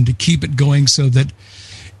disease and to keep it going so that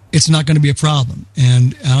it's not going to be a problem.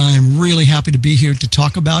 And I'm really happy to be here to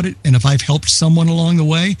talk about it. And if I've helped someone along the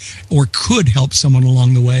way or could help someone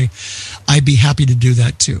along the way, I'd be happy to do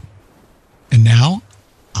that too. And now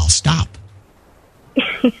I'll stop.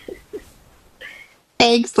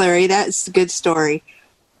 Thanks, Larry. That's a good story.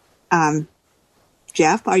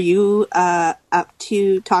 Jeff, are you up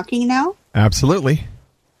to talking now? Absolutely.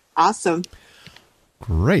 Awesome.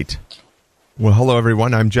 Great. Well, hello,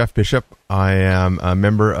 everyone. I'm Jeff Bishop. I am a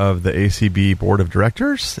member of the ACB Board of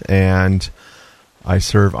Directors, and I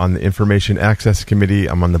serve on the Information Access Committee.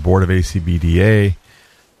 I'm on the board of ACBDA,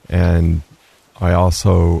 and I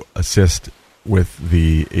also assist with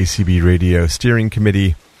the ACB Radio Steering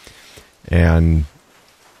Committee and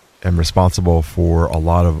am responsible for a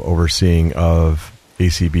lot of overseeing of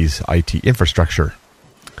ACB's IT infrastructure.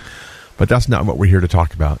 But that's not what we're here to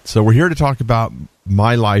talk about. So we're here to talk about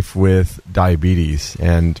my life with diabetes.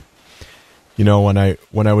 And, you know,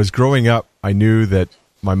 when I was growing up, I knew that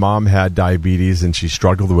my mom had diabetes and she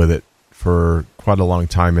struggled with it for quite a long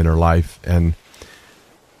time in her life. And,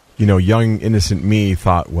 you know, young, innocent me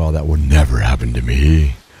thought, well, that will never happen to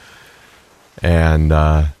me. And,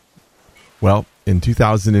 well, in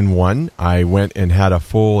 2001, I went and had a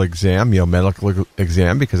full exam, medical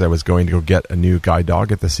exam, because I was going to go get a new guide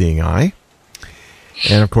dog at the Seeing Eye.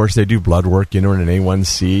 And, of course, they do blood work, and an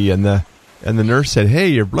A1C. And the nurse said, hey,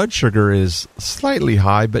 your blood sugar is slightly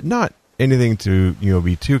high, but not anything to,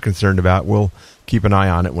 be too concerned about. We'll keep an eye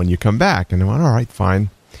on it when you come back. And I went, all right, fine.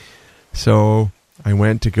 So I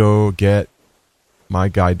went to go get my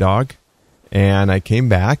guide dog, and I came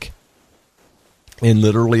back. And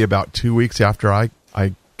literally about 2 weeks after I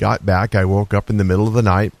got back, I woke up in the middle of the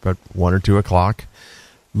night, about 1 or 2 o'clock,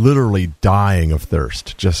 literally dying of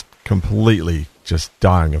thirst, just completely just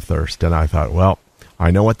dying of thirst. And I thought, well,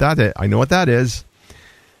 I know what that is.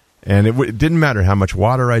 And it didn't matter how much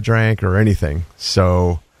water I drank or anything.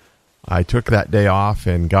 So I took that day off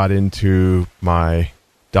and got into my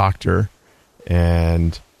doctor,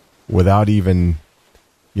 and without even,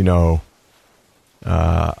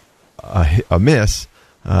 a miss,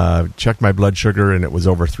 checked my blood sugar, and it was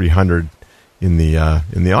over 300 in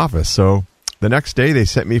the office. So the next day they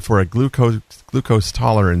sent me for a glucose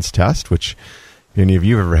tolerance test, which if any of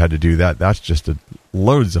you have ever had to do that, that's just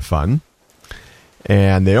loads of fun.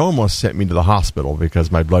 And they almost sent me to the hospital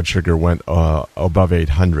because my blood sugar went above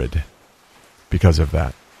 800 because of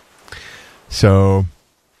that. So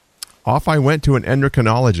off I went to an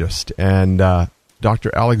endocrinologist, and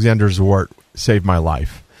Dr. Alexander Zwart saved my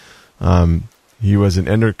life. He was an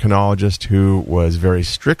endocrinologist who was very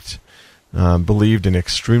strict, believed in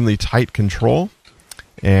extremely tight control,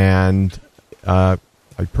 and I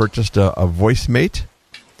purchased a VoiceMate,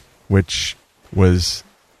 which was,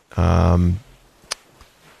 I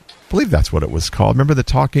believe that's what it was called. Remember the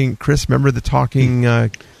talking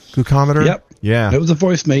glucometer? Yep. Yeah. It was a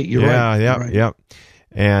VoiceMate. You're right. Yeah. Right. Yep.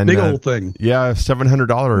 And big old thing. Yeah,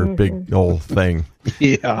 $700 big old thing.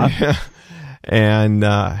 Yeah. And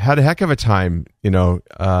had a heck of a time,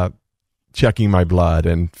 checking my blood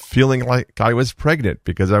and feeling like I was pregnant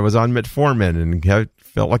because I was on metformin and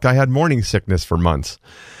felt like I had morning sickness for months.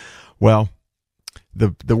 Well,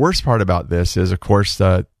 the worst part about this is, of course,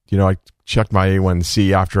 I checked my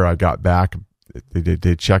A1C after I got back.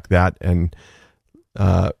 They checked that, and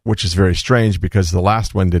which is very strange because the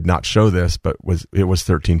last one did not show this, but it was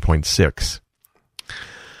 13.6.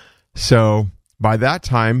 So by that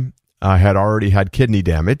time, I had already had kidney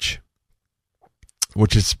damage,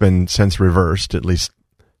 which has been since reversed, at least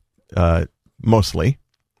mostly.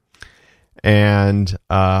 And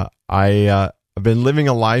I've been living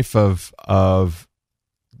a life of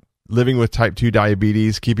living with type 2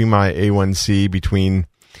 diabetes, keeping my A1C between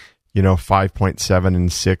 5.7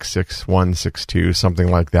 and 6, 6.1, 6.2, something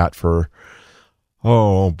like that for,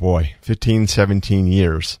 15, 17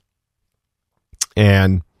 years.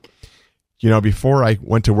 And before I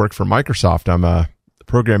went to work for Microsoft, I'm a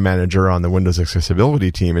program manager on the Windows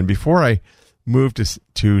accessibility team. And before I moved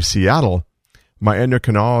to Seattle, my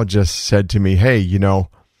endocrinologist said to me, hey, your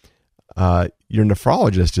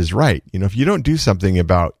nephrologist is right. If you don't do something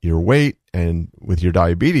about your weight and with your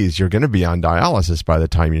diabetes, you're going to be on dialysis by the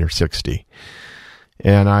time you're 60.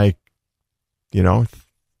 And I,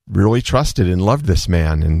 really trusted and loved this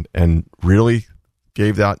man and really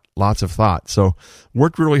gave that lots of thought. So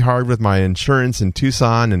worked really hard with my insurance in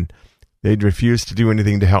Tucson and They'd refused to do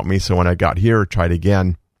anything to help me. So when I got here, I tried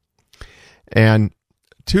again. And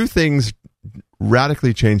two things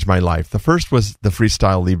radically changed my life. The first was the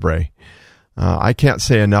Freestyle Libre. I can't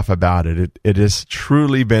say enough about it. It has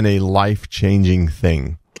truly been a life-changing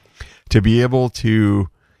thing. To be able to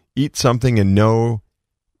eat something and know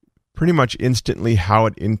pretty much instantly how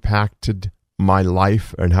it impacted my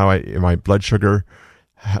life and how my blood sugar,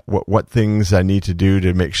 what things I need to do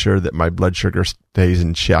to make sure that my blood sugar stays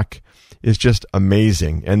in check is just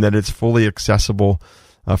amazing. And that it's fully accessible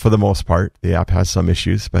for the most part. The app has some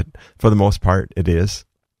issues, but for the most part, it is.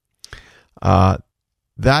 That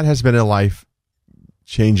has been a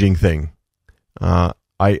life-changing thing.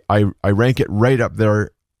 I rank it right up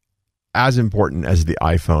there, as important as the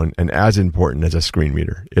iPhone and as important as a screen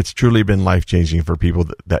reader. It's truly been life-changing for people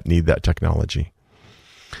that need that technology.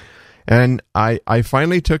 And I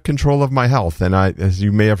finally took control of my health. And as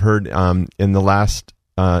you may have heard in the last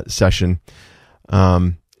session,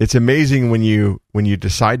 it's amazing when you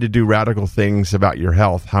decide to do radical things about your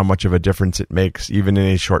health, how much of a difference it makes, even in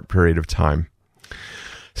a short period of time.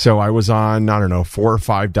 So I was on, 4 or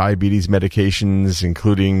 5 diabetes medications,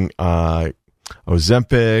 including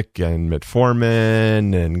Ozempic and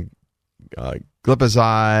metformin and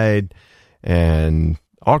glipizide and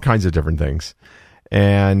all kinds of different things.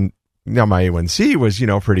 And now my A1C was,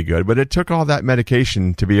 pretty good, but it took all that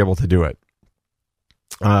medication to be able to do it.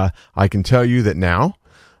 I can tell you that now,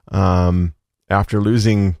 after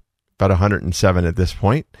losing about 107 at this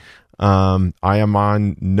point, I am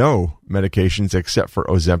on no medications except for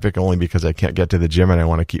Ozempic, only because I can't get to the gym and I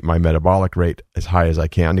want to keep my metabolic rate as high as I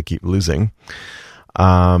can to keep losing.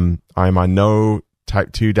 I'm on no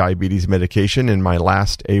type 2 diabetes medication, and my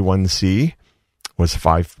last A1C was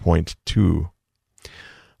 5.2.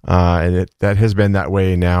 And that has been that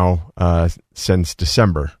way now since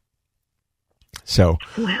December. So,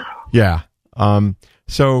 wow. Yeah.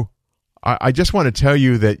 So I just want to tell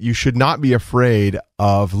you that you should not be afraid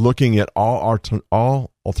of looking at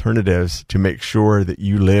all alternatives to make sure that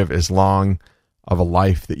you live as long of a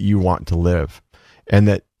life that you want to live, and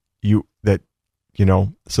that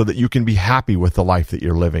so that you can be happy with the life that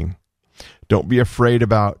you're living. Don't be afraid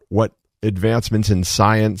about what advancements in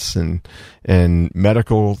science and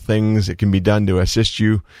medical things that can be done to assist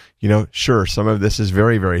you. Sure, some of this is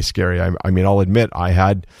very, very scary. I mean, I'll admit I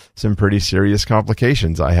had some pretty serious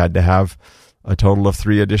complications. I had to have a total of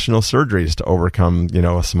 3 additional surgeries to overcome,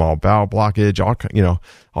 a small bowel blockage,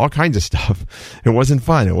 all kinds of stuff. It wasn't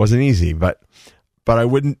fun. It wasn't easy, but I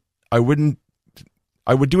would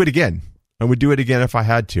do it again. I would do it again if I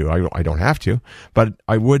had to. I don't have to, but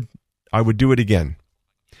I would do it again.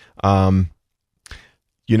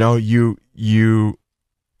 You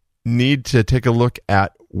need to take a look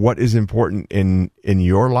at what is important in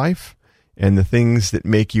your life and the things that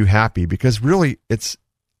make you happy, because really it's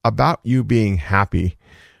about you being happy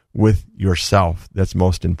with yourself that's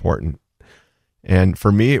most important. And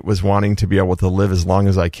for me, it was wanting to be able to live as long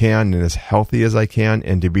as I can and as healthy as I can,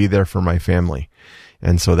 and to be there for my family.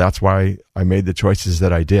 And so that's why I made the choices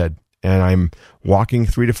that I did. And I'm walking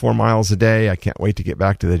 3 to 4 miles a day. I can't wait to get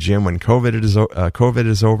back to the gym when COVID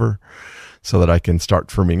is over, so that I can start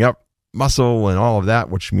firming up muscle and all of that,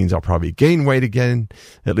 which means I'll probably gain weight again,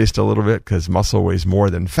 at least a little bit, because muscle weighs more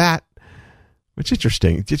than fat, which is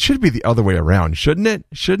interesting. It should be the other way around, shouldn't it?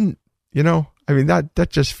 Shouldn't, I mean, that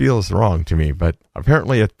just feels wrong to me, but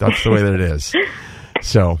apparently that's the way that it is.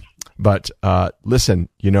 So, but listen,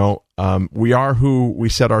 we are who we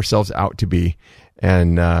set ourselves out to be.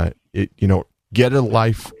 And, get a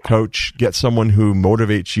life coach, get someone who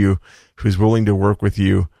motivates you, who's willing to work with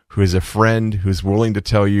you, who is a friend, who's willing to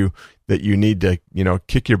tell you that you need to,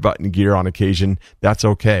 kick your butt in gear on occasion. That's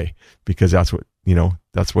okay, because that's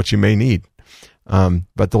what you may need.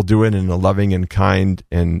 But they'll do it in a loving and kind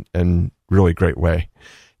and really great way.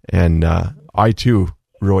 And, I too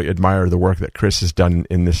really admire the work that Chris has done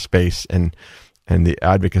in this space and the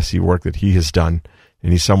advocacy work that he has done.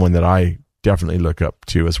 And he's someone that I definitely look up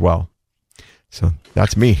to as well. So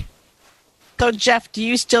that's me. So Jeff, do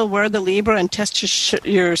you still wear the Libre and test see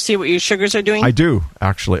what your sugars are doing? I do,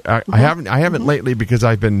 actually. I haven't lately, because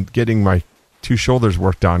I've been getting my 2 shoulders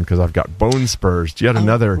worked on, because I've got bone spurs. Yet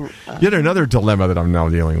another dilemma that I'm now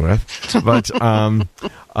dealing with. But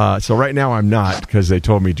so right now I'm not, because they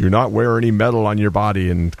told me do not wear any metal on your body,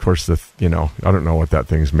 and of course I don't know what that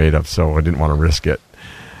thing's made of, so I didn't want to risk it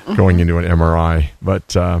going into an MRI.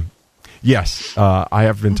 But yes, I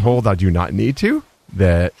have been told I do not need to,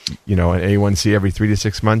 that, an A1C every 3 to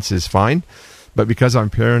 6 months is fine. But because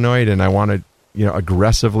I'm paranoid and I want to,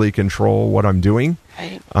 aggressively control what I'm doing,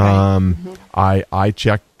 right. I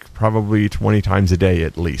check probably 20 times a day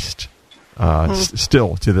at least.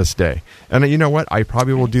 still to this day. And you know what? I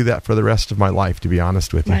probably will do that for the rest of my life, to be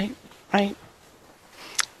honest with you. Right.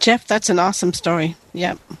 Jeff, that's an awesome story.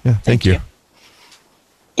 Yep. Yeah, thank you.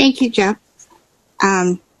 Thank you, Jeff.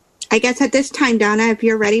 I guess at this time, Donna, if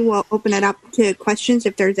you're ready, we'll open it up to questions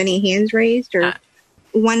if there's any hands raised. Or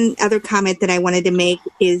one other comment that I wanted to make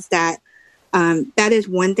is that that is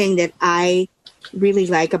one thing that I really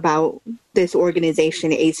like about this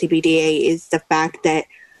organization, ACBDA, is the fact that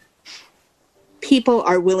people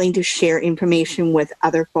are willing to share information with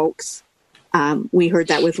other folks. We heard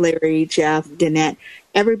that with Larry, Jeff, Danette.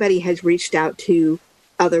 Everybody has reached out to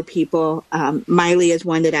other people. Miley is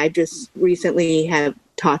one that I just recently have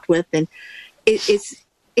talked with, and it's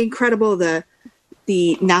incredible the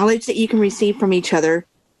knowledge that you can receive from each other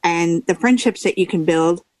and the friendships that you can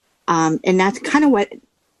build. And that's kind of what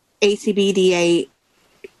ACBDA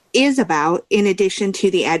is about, in addition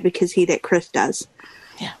to the advocacy that Chris does.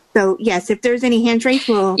 Yeah. So, yes, if there's any hands raised,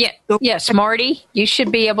 we'll go. Yes, Marty, you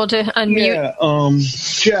should be able to unmute. Yeah,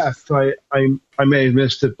 Jeff, I may have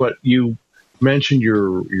missed it, but you mentioned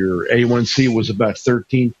your A1C was about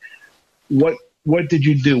 13. What did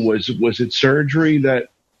you do? Was it surgery that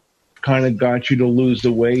kind of got you to lose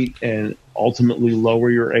the weight and ultimately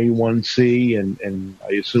lower your A1C? And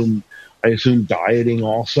I assume dieting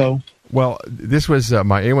also? Well, this was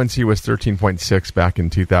my A1C was 13.6 back in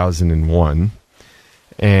 2001.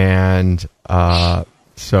 And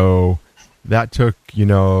so that took,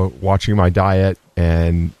 watching my diet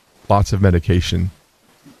and lots of medication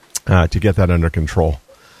to get that under control.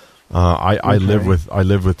 I live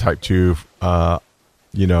with type 2,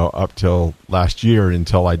 up till last year,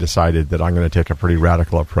 until I decided that I'm going to take a pretty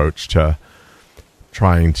radical approach to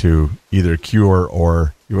trying to either cure,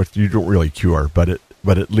 or you don't really cure, but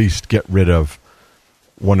at least get rid of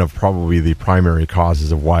one of probably the primary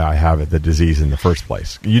causes of why I have the disease in the first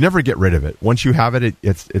place. You never get rid of it. Once you have it,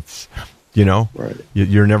 it's right.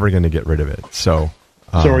 You're never going to get rid of it. So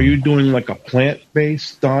are you doing like a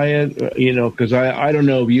plant-based diet? Because I don't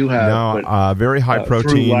know if you have. No, but, very high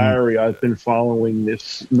protein. Through Larry, I've been following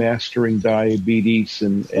this Mastering Diabetes,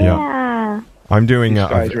 and I'm doing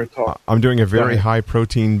a very high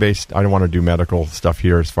protein based. I don't want to do medical stuff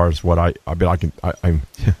here as far as what I'm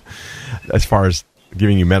as far as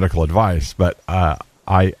giving you medical advice, but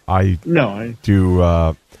I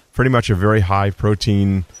do pretty much a very high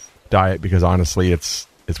protein diet, because honestly, it's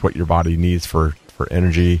what your body needs for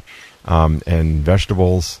energy, and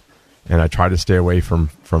vegetables. And I try to stay away from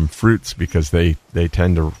fruits, because they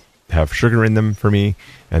tend to have sugar in them for me,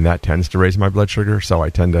 and that tends to raise my blood sugar. So I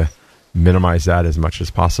tend to minimize that as much as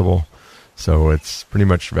possible. So it's pretty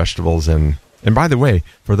much vegetables. And by the way,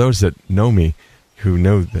 for those that know me, who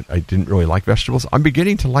know that I didn't really like vegetables, I'm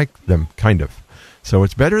beginning to like them, kind of. So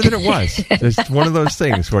it's better than it was. It's one of those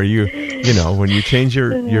things where when you change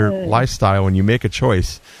your lifestyle, when you make a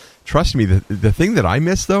choice, trust me, the thing that I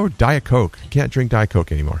miss, though, Diet Coke. I can't drink Diet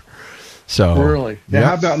Coke anymore. So really, now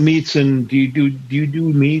how about meats? And do you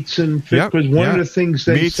do meats and fish? Because one of the things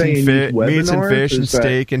they say in these webinars, meats and fish and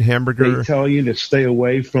steak and hamburger. They tell you to stay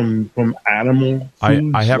away from animal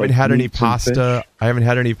foods. I haven't had any pasta. I haven't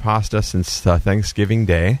had any pasta since Thanksgiving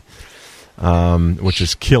Day, which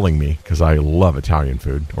is killing me, because I love Italian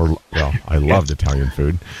food. I loved Italian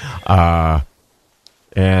food,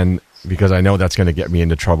 and because I know that's going to get me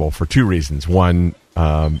into trouble for two reasons. One,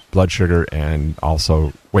 blood sugar, and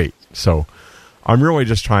also weight. So I'm really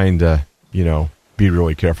just trying to, be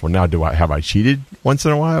really careful. Now, have I cheated once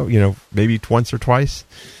in a while? Maybe once or twice.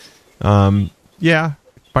 Yeah,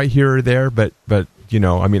 by here or there. But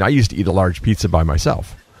I used to eat a large pizza by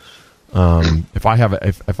myself. If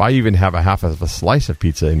I even have a half of a slice of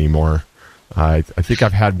pizza anymore, I think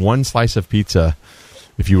I've had one slice of pizza,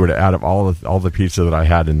 if you were to add up all the pizza that I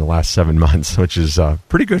had in the last 7 months, which is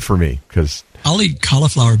pretty good for me, because I'll eat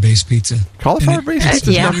cauliflower-based pizza. Cauliflower-based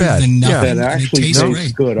pizza is not bad. That actually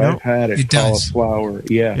tastes good. No, I've had it cauliflower.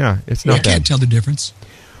 Yeah, it's not bad. You can't tell the difference.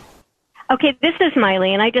 Okay, this is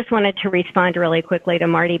Miley, and I just wanted to respond really quickly to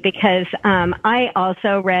Marty, because I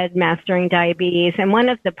also read Mastering Diabetes, and one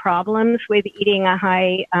of the problems with eating a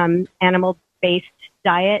high animal-based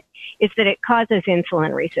diet is that it causes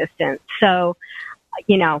insulin resistance. So,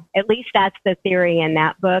 at least that's the theory in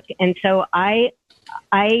that book. And so I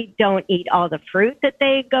don't eat all the fruit that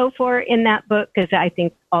they go for in that book, because I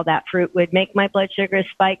think all that fruit would make my blood sugar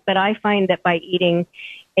spike. But I find that by eating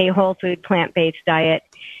a whole food plant-based diet,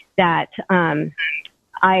 that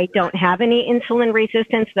I don't have any insulin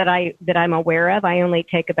resistance that I'm aware of. I only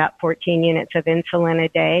take about 14 units of insulin a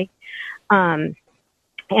day.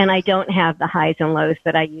 and I don't have the highs and lows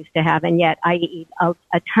that I used to have. And yet I eat a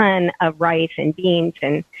ton of rice and beans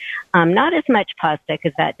and not as much pasta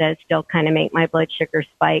because that does still kind of make my blood sugar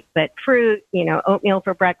spike, but fruit, oatmeal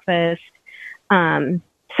for breakfast.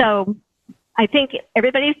 So I think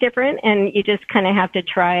everybody's different, and you just kind of have to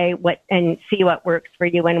try and see what works for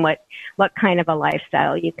you and what kind of a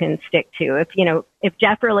lifestyle you can stick to. If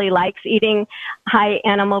Jeff really likes eating high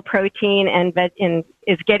animal protein and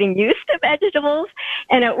is getting used to vegetables,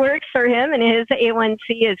 and it works for him, and his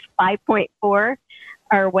A1C is 5.4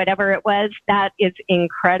 or whatever it was, that is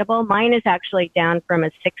incredible. Mine is actually down from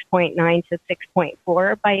a 6.9 to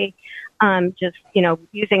 6.4 by just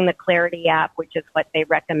using the Clarity app, which is what they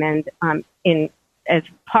recommend as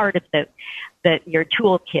part of your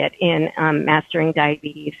toolkit in mastering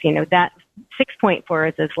diabetes. That 6.4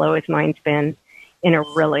 is as low as mine's been in a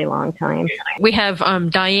really long time. We have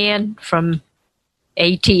Diane from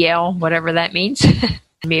ATL, whatever that means.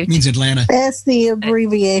 It means Atlanta. That's the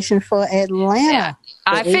abbreviation for Atlanta. Yeah,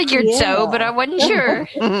 I figured so, but I wasn't sure.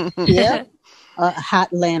 Yep. Hot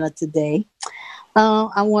Atlanta today.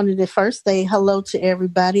 I wanted to first say hello to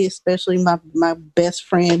everybody, especially my best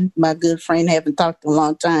friend, my good friend, haven't talked in a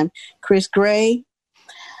long time, Chris Gray.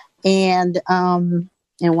 And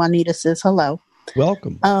Juanita says hello.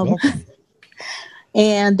 Welcome.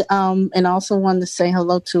 And also wanted to say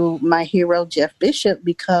hello to my hero, Jeff Bishop,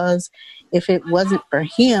 because if it wasn't for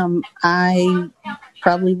him, I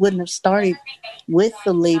probably wouldn't have started with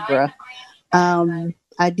the Libra.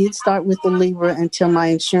 I did start with the Libra until my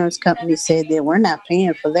insurance company said that we're not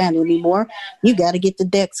paying for that anymore. You got to get the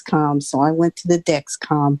Dexcom. So I went to the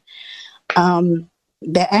Dexcom.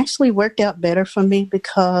 That actually worked out better for me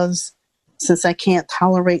because since I can't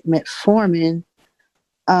tolerate metformin,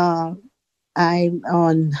 I'm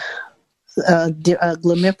on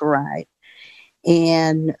glimepiride.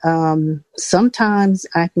 And sometimes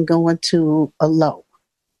I can go into a low.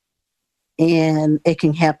 And it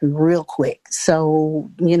can happen real quick. So,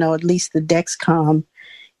 at least the Dexcom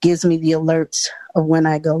gives me the alerts of when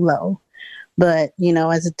I go low. But,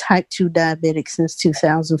 as a type 2 diabetic since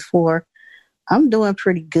 2004, I'm doing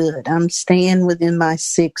pretty good. I'm staying within my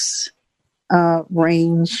 6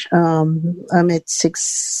 range. I'm at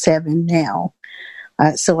 6'7" now.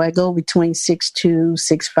 So I go between 6'2",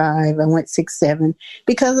 6'5". I went 6'7"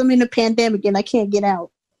 because I'm in a pandemic and I can't get out.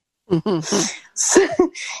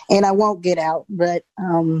 And I won't get out, but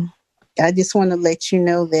I just want to let you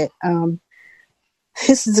know that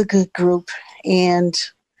this is a good group, and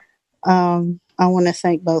I want to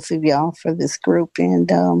thank both of y'all for this group, and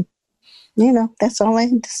that's all I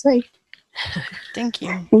had to say. Thank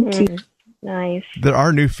you. Thank you. Nice. There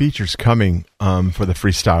are new features coming for the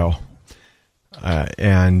Freestyle.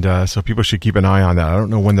 So people should keep an eye on that. I don't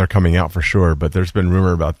know when they're coming out for sure, but there's been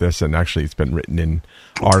rumor about this, and actually it's been written in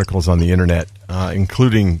articles on the internet,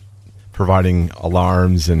 including providing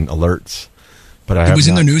alarms and alerts. But it was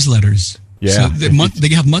in their newsletters. Yeah, so they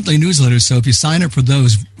have monthly newsletters. So if you sign up for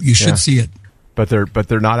those, you should see it. But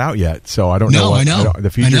they're not out yet, so I don't know. I know the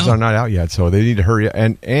features are not out yet, so they need to hurry.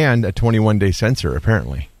 And a 21-day sensor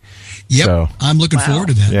apparently. Yep, so, I'm looking forward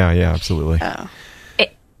to that. Yeah, absolutely.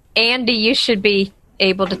 Andy, you should be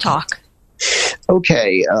able to talk.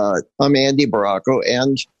 Okay, I'm Andy Baracco,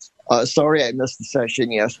 and sorry I missed the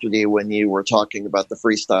session yesterday when you were talking about the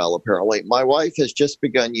Freestyle, apparently. My wife has just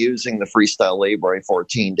begun using the Freestyle Libre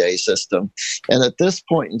 14-day system, and at this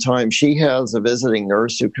point in time, she has a visiting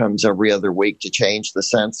nurse who comes every other week to change the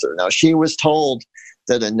sensor. Now, she was told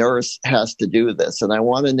that a nurse has to do this, and I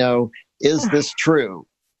want to know, is this true?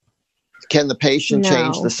 Can the patient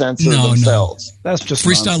change the sensor themselves? No. That's just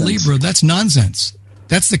Freestyle nonsense. Libre. That's nonsense.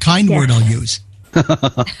 That's the kind word I'll use.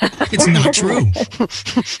 It's not true.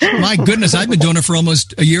 My goodness, I've been doing it for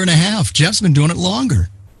almost a year and a half. Jeff's been doing it longer.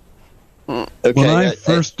 Okay, when I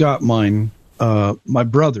first got mine, my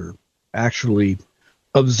brother actually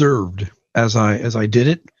observed as I did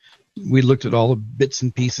it. We looked at all the bits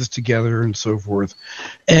and pieces together and so forth.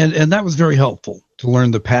 And that was very helpful to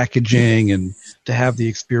learn the packaging and to have the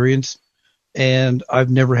experience. And I've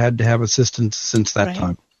never had to have assistance since that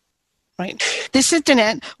time. Right. This is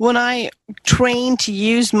Danette. When I trained to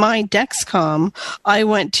use my Dexcom, I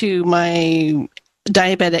went to my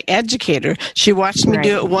diabetic educator. She watched me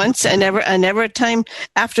do it once, and never a time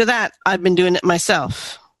after that, I've been doing it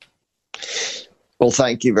myself. Well,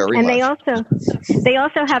 thank you very much. And they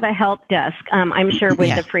also have a help desk, I'm sure,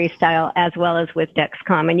 with the Freestyle as well as with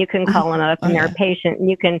Dexcom, and you can call them up and they're a patient,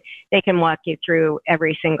 and they can walk you through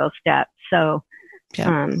every single step. So,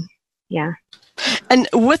 And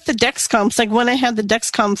with the Dexcom, it's like when I had the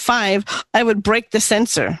Dexcom 5, I would break the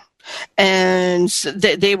sensor And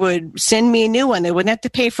they would send me a new one. They wouldn't have to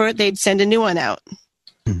pay for it. They'd send a new one out.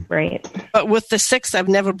 Right. But with the 6, I've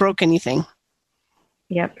never broke anything.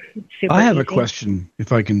 Yep. Super I have easy. a question,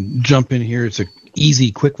 if I can jump in here. It's an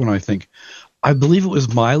easy, quick one, I think. I believe it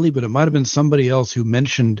was Miley, but it might have been somebody else who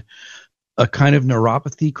mentioned a kind of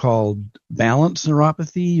neuropathy called balance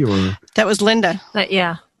neuropathy, or That was Linda.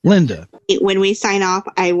 Yeah. Linda. When we sign off,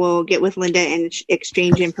 I will get with Linda and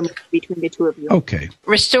exchange information between the two of you. Okay.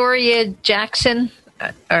 Restoria Jackson,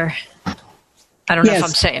 or I don't know if I'm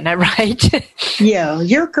saying that right. Yeah,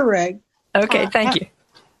 you're correct. Okay, thank you.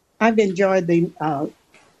 I've enjoyed the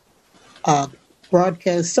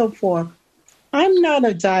broadcast so far. I'm not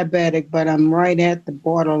a diabetic, but I'm right at the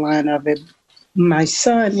borderline of it. My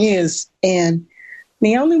son is, and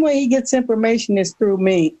the only way he gets information is through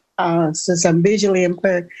me, since I'm visually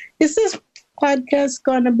impaired. Is this podcast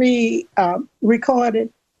going to be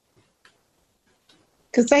recorded?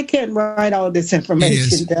 Because I can't write all this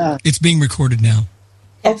information down. It's being recorded now.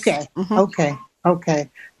 Okay, okay.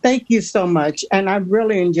 Thank you so much, and I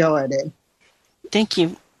really enjoyed it. Thank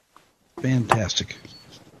you. Fantastic.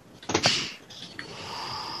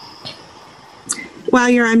 While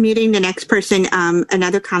you're unmuting the next person,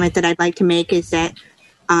 another comment that I'd like to make is that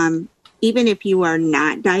even if you are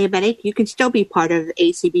not diabetic, you can still be part of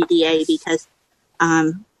ACBDA because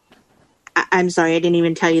I'm sorry, I didn't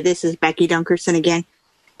even tell you this is Becky Dunkerson again.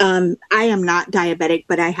 I am not diabetic,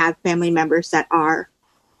 but I have family members that are.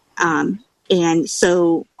 And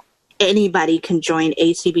so anybody can join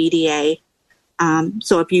ACBDA.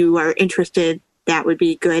 So if you are interested, that would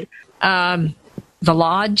be good. The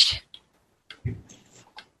Lodge.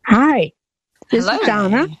 Hi, this Hello. is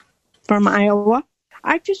Donna from Iowa.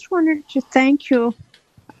 I just wanted to thank you,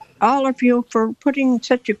 all of you, for putting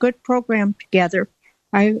such a good program together.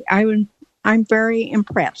 I'm very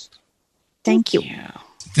impressed. Thank you.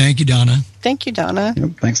 Thank you, Donna. Thank you, Donna. Yep,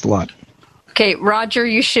 thanks a lot. Okay, Roger,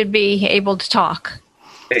 you should be able to talk.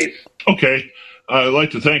 Okay. I'd like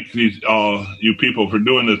to thank these you people for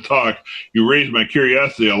doing this talk. You raised my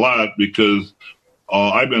curiosity a lot because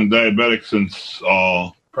I've been diabetic since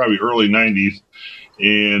probably early 90s,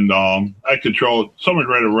 and I control somewhere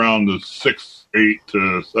right around the 6.8 to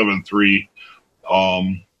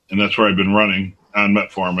 7.3, and that's where I've been running on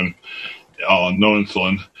metformin, no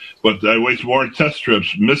insulin. But I waste more test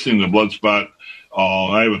strips missing the blood spot.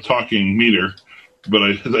 I have a talking meter, but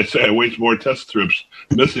as I say, I waste more test strips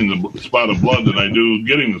missing the spot of blood than I do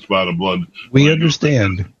getting the spot of blood. We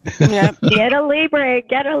understand. Yep. Get a Libre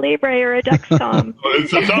or a Dexcom. It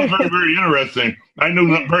sounds very, very interesting. I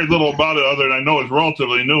knew very little about it other than I know it's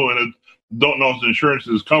relatively new and don't know if the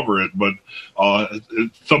insurances cover it, but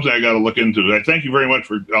it's something I got to look into. I thank you very much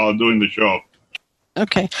for doing the show.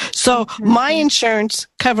 Okay. So my insurance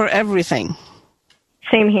cover everything.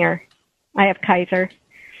 Same here. I have Kaiser.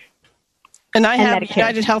 And I have Medicare.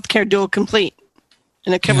 United Healthcare Dual Complete.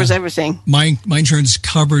 And it covers everything. My insurance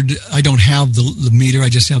covered, I don't have the meter, I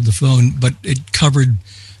just have the phone, but it covered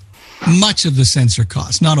much of the sensor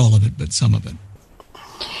cost. Not all of it, but some of it.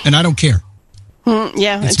 And I don't care.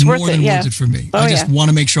 Yeah, It's worth more it. than Yeah. worth it for me. Oh, I just want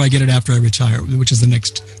to make sure I get it after I retire, which is the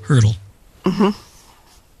next hurdle. Mm-hmm.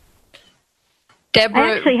 Deborah,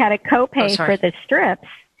 I actually had a copay for the strips,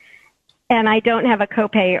 and I don't have a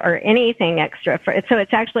copay or anything extra for it, so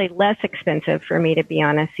it's actually less expensive for me to be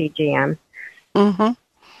on a CGM. Mm-hmm.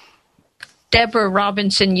 Deborah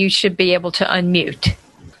Robinson, you should be able to unmute.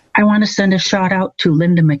 I want to send a shout out to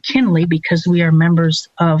Linda McKinley because we are members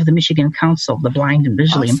of the Michigan Council of the Blind and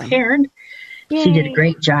Visually Impaired. Yay. She did a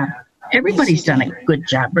great job. Everybody's done a good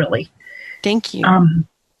job, really. Thank you.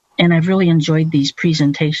 And I've really enjoyed these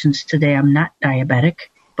presentations today. I'm not diabetic,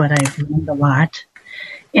 but I've learned a lot.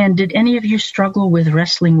 And did any of you struggle with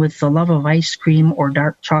wrestling with the love of ice cream or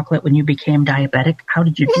dark chocolate when you became diabetic? How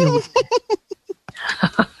did you deal with it?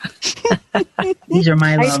 These are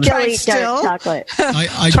my loves. I still eat dark chocolate.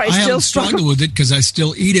 I haven't struggled with it because I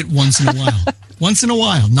still eat it once in a while. Once in a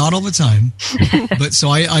while, not all the time. But so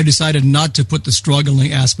I decided not to put the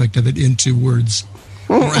struggling aspect of it into words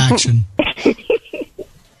or action.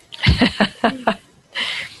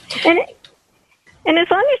 And as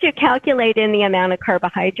long as you calculate in the amount of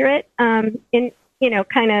carbohydrate, kind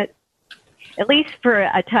of, at least for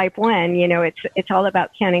a type 1, it's all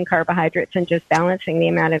about counting carbohydrates and just balancing the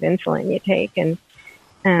amount of insulin you take. And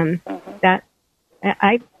that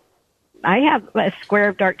I have a square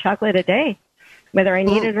of dark chocolate a day, whether I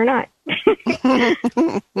need it or not.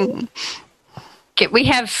 Okay, we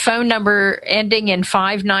have phone number ending in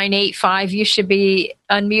 5985. You should be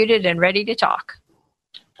unmuted and ready to talk.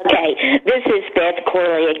 Okay, this is Beth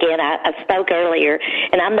Corley again. I spoke earlier,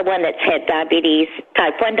 and I'm the one that's had diabetes,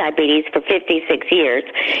 type 1 diabetes, for 56 years.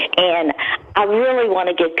 And I really want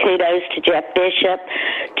to give kudos to Jeff Bishop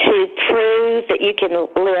to prove that you can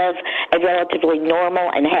live a relatively normal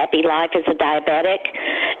and happy life as a diabetic,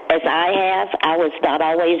 as I have. I was not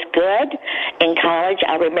always good in college.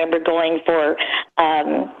 I remember going for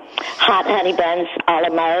hot honey buns a la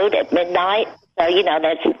mode at midnight. So,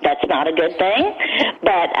 that's not a good thing,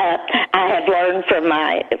 but I have learned from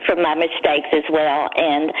my mistakes as well,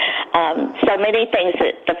 and so many things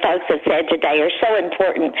that the folks have said today are so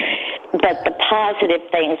important, but the positive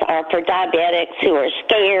things are for diabetics who are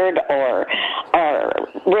scared or are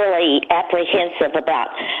really apprehensive about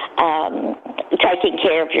taking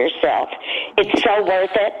care of yourself. It's so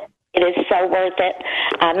worth it. It is so worth it.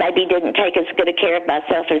 I maybe didn't take as good a care of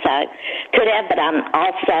myself as I could have, but I'm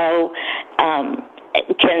also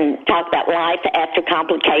can talk about life after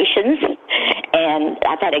complications. And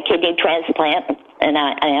I've had a kidney transplant, and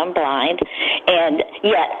I am blind. And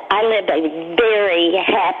yet I lived a very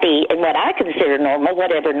happy, and what I consider normal,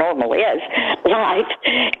 whatever normal is, life.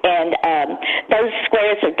 And those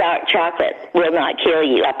squares of dark chocolate will not kill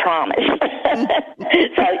you, I promise.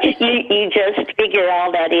 So you just figure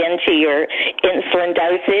all that into your insulin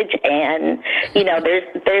dosage, and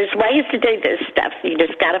there's ways to do this stuff. You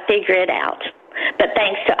just got to figure it out. But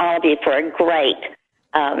thanks to all of you for a great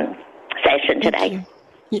session today.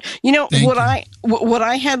 What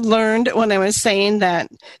I had learned when I was saying that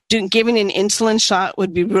giving an insulin shot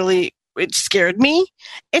would be it scared me.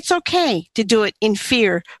 It's okay to do it in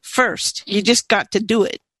fear first. You just got to do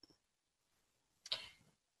it.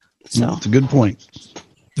 So that's a good point.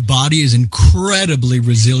 The body is incredibly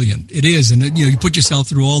resilient. It is. And you put yourself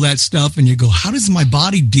through all that stuff and you go, how does my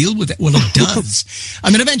body deal with it? Well, it does. I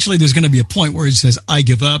mean, eventually there's going to be a point where it says, I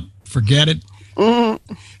give up, forget it.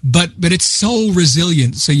 Mm-hmm. But it's so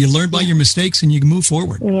resilient. So you learn by your mistakes and you can move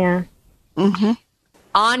forward. Yeah. Mm-hmm.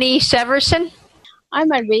 Ani Severson?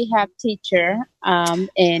 I'm a rehab teacher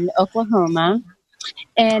in Oklahoma.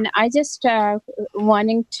 And I just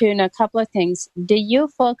wanting to know a couple of things. Do you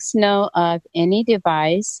folks know of any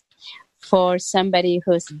device for somebody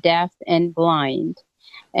who's deaf and blind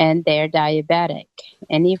and they're diabetic?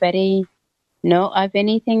 Anybody know of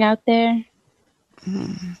anything out there?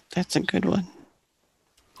 That's a good one.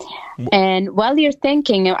 And while you're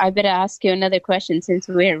thinking, I better ask you another question since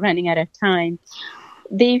we're running out of time.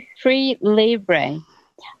 The free Libre,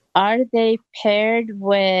 are they paired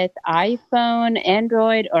with iPhone,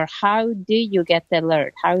 Android, or how do you get the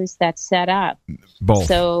alert? How is that set up? Both.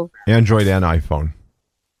 So Android and iPhone.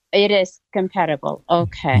 It is compatible.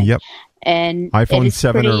 Okay. Yep. And iPhone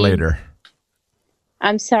 7 or later.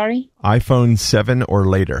 I'm sorry? iPhone 7 or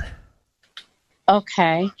later.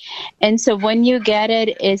 Okay. And so when you get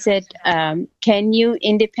it, is it, can you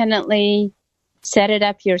independently set it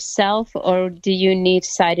up yourself, or do you need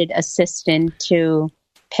sighted assistant to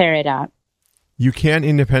pair it up? You can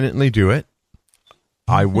independently do it.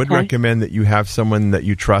 I would recommend that you have someone that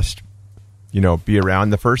you trust, be around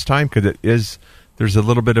the first time, because there's a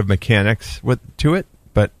little bit of mechanics to it,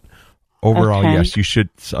 but overall, yes, you should,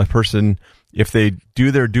 a person, if they do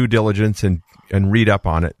their due diligence and read up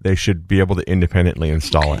on it, they should be able to independently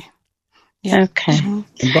install it. Yeah. Okay.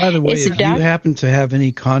 And by the way, if you happen to have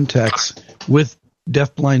any contacts with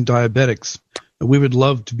deafblind diabetics, we would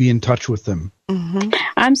love to be in touch with them. Mm-hmm.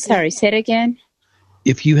 I'm sorry, say it again.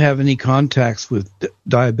 If you have any contacts with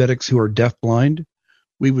diabetics who are deafblind,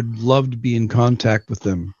 we would love to be in contact with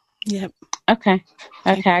them. Yep. Okay,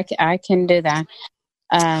 I can do that.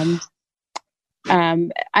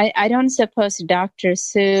 I don't suppose Dr.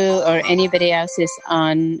 Sue or anybody else is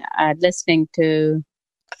on listening to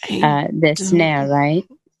this now, right?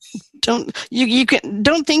 Don't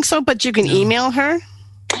think so, but you can email her.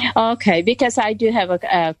 Okay, because I do have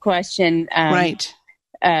a question. Right.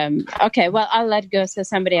 Okay, well, I'll let go so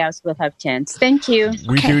somebody else will have chance. Thank you.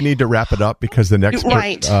 We do need to wrap it up because the next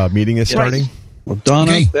meeting is starting. Well,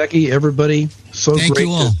 Donna, Becky, everybody, thank great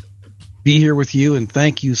to be here with you, and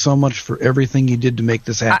thank you so much for everything you did to make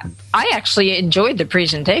this happen. I actually enjoyed the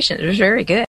presentation. It was very good.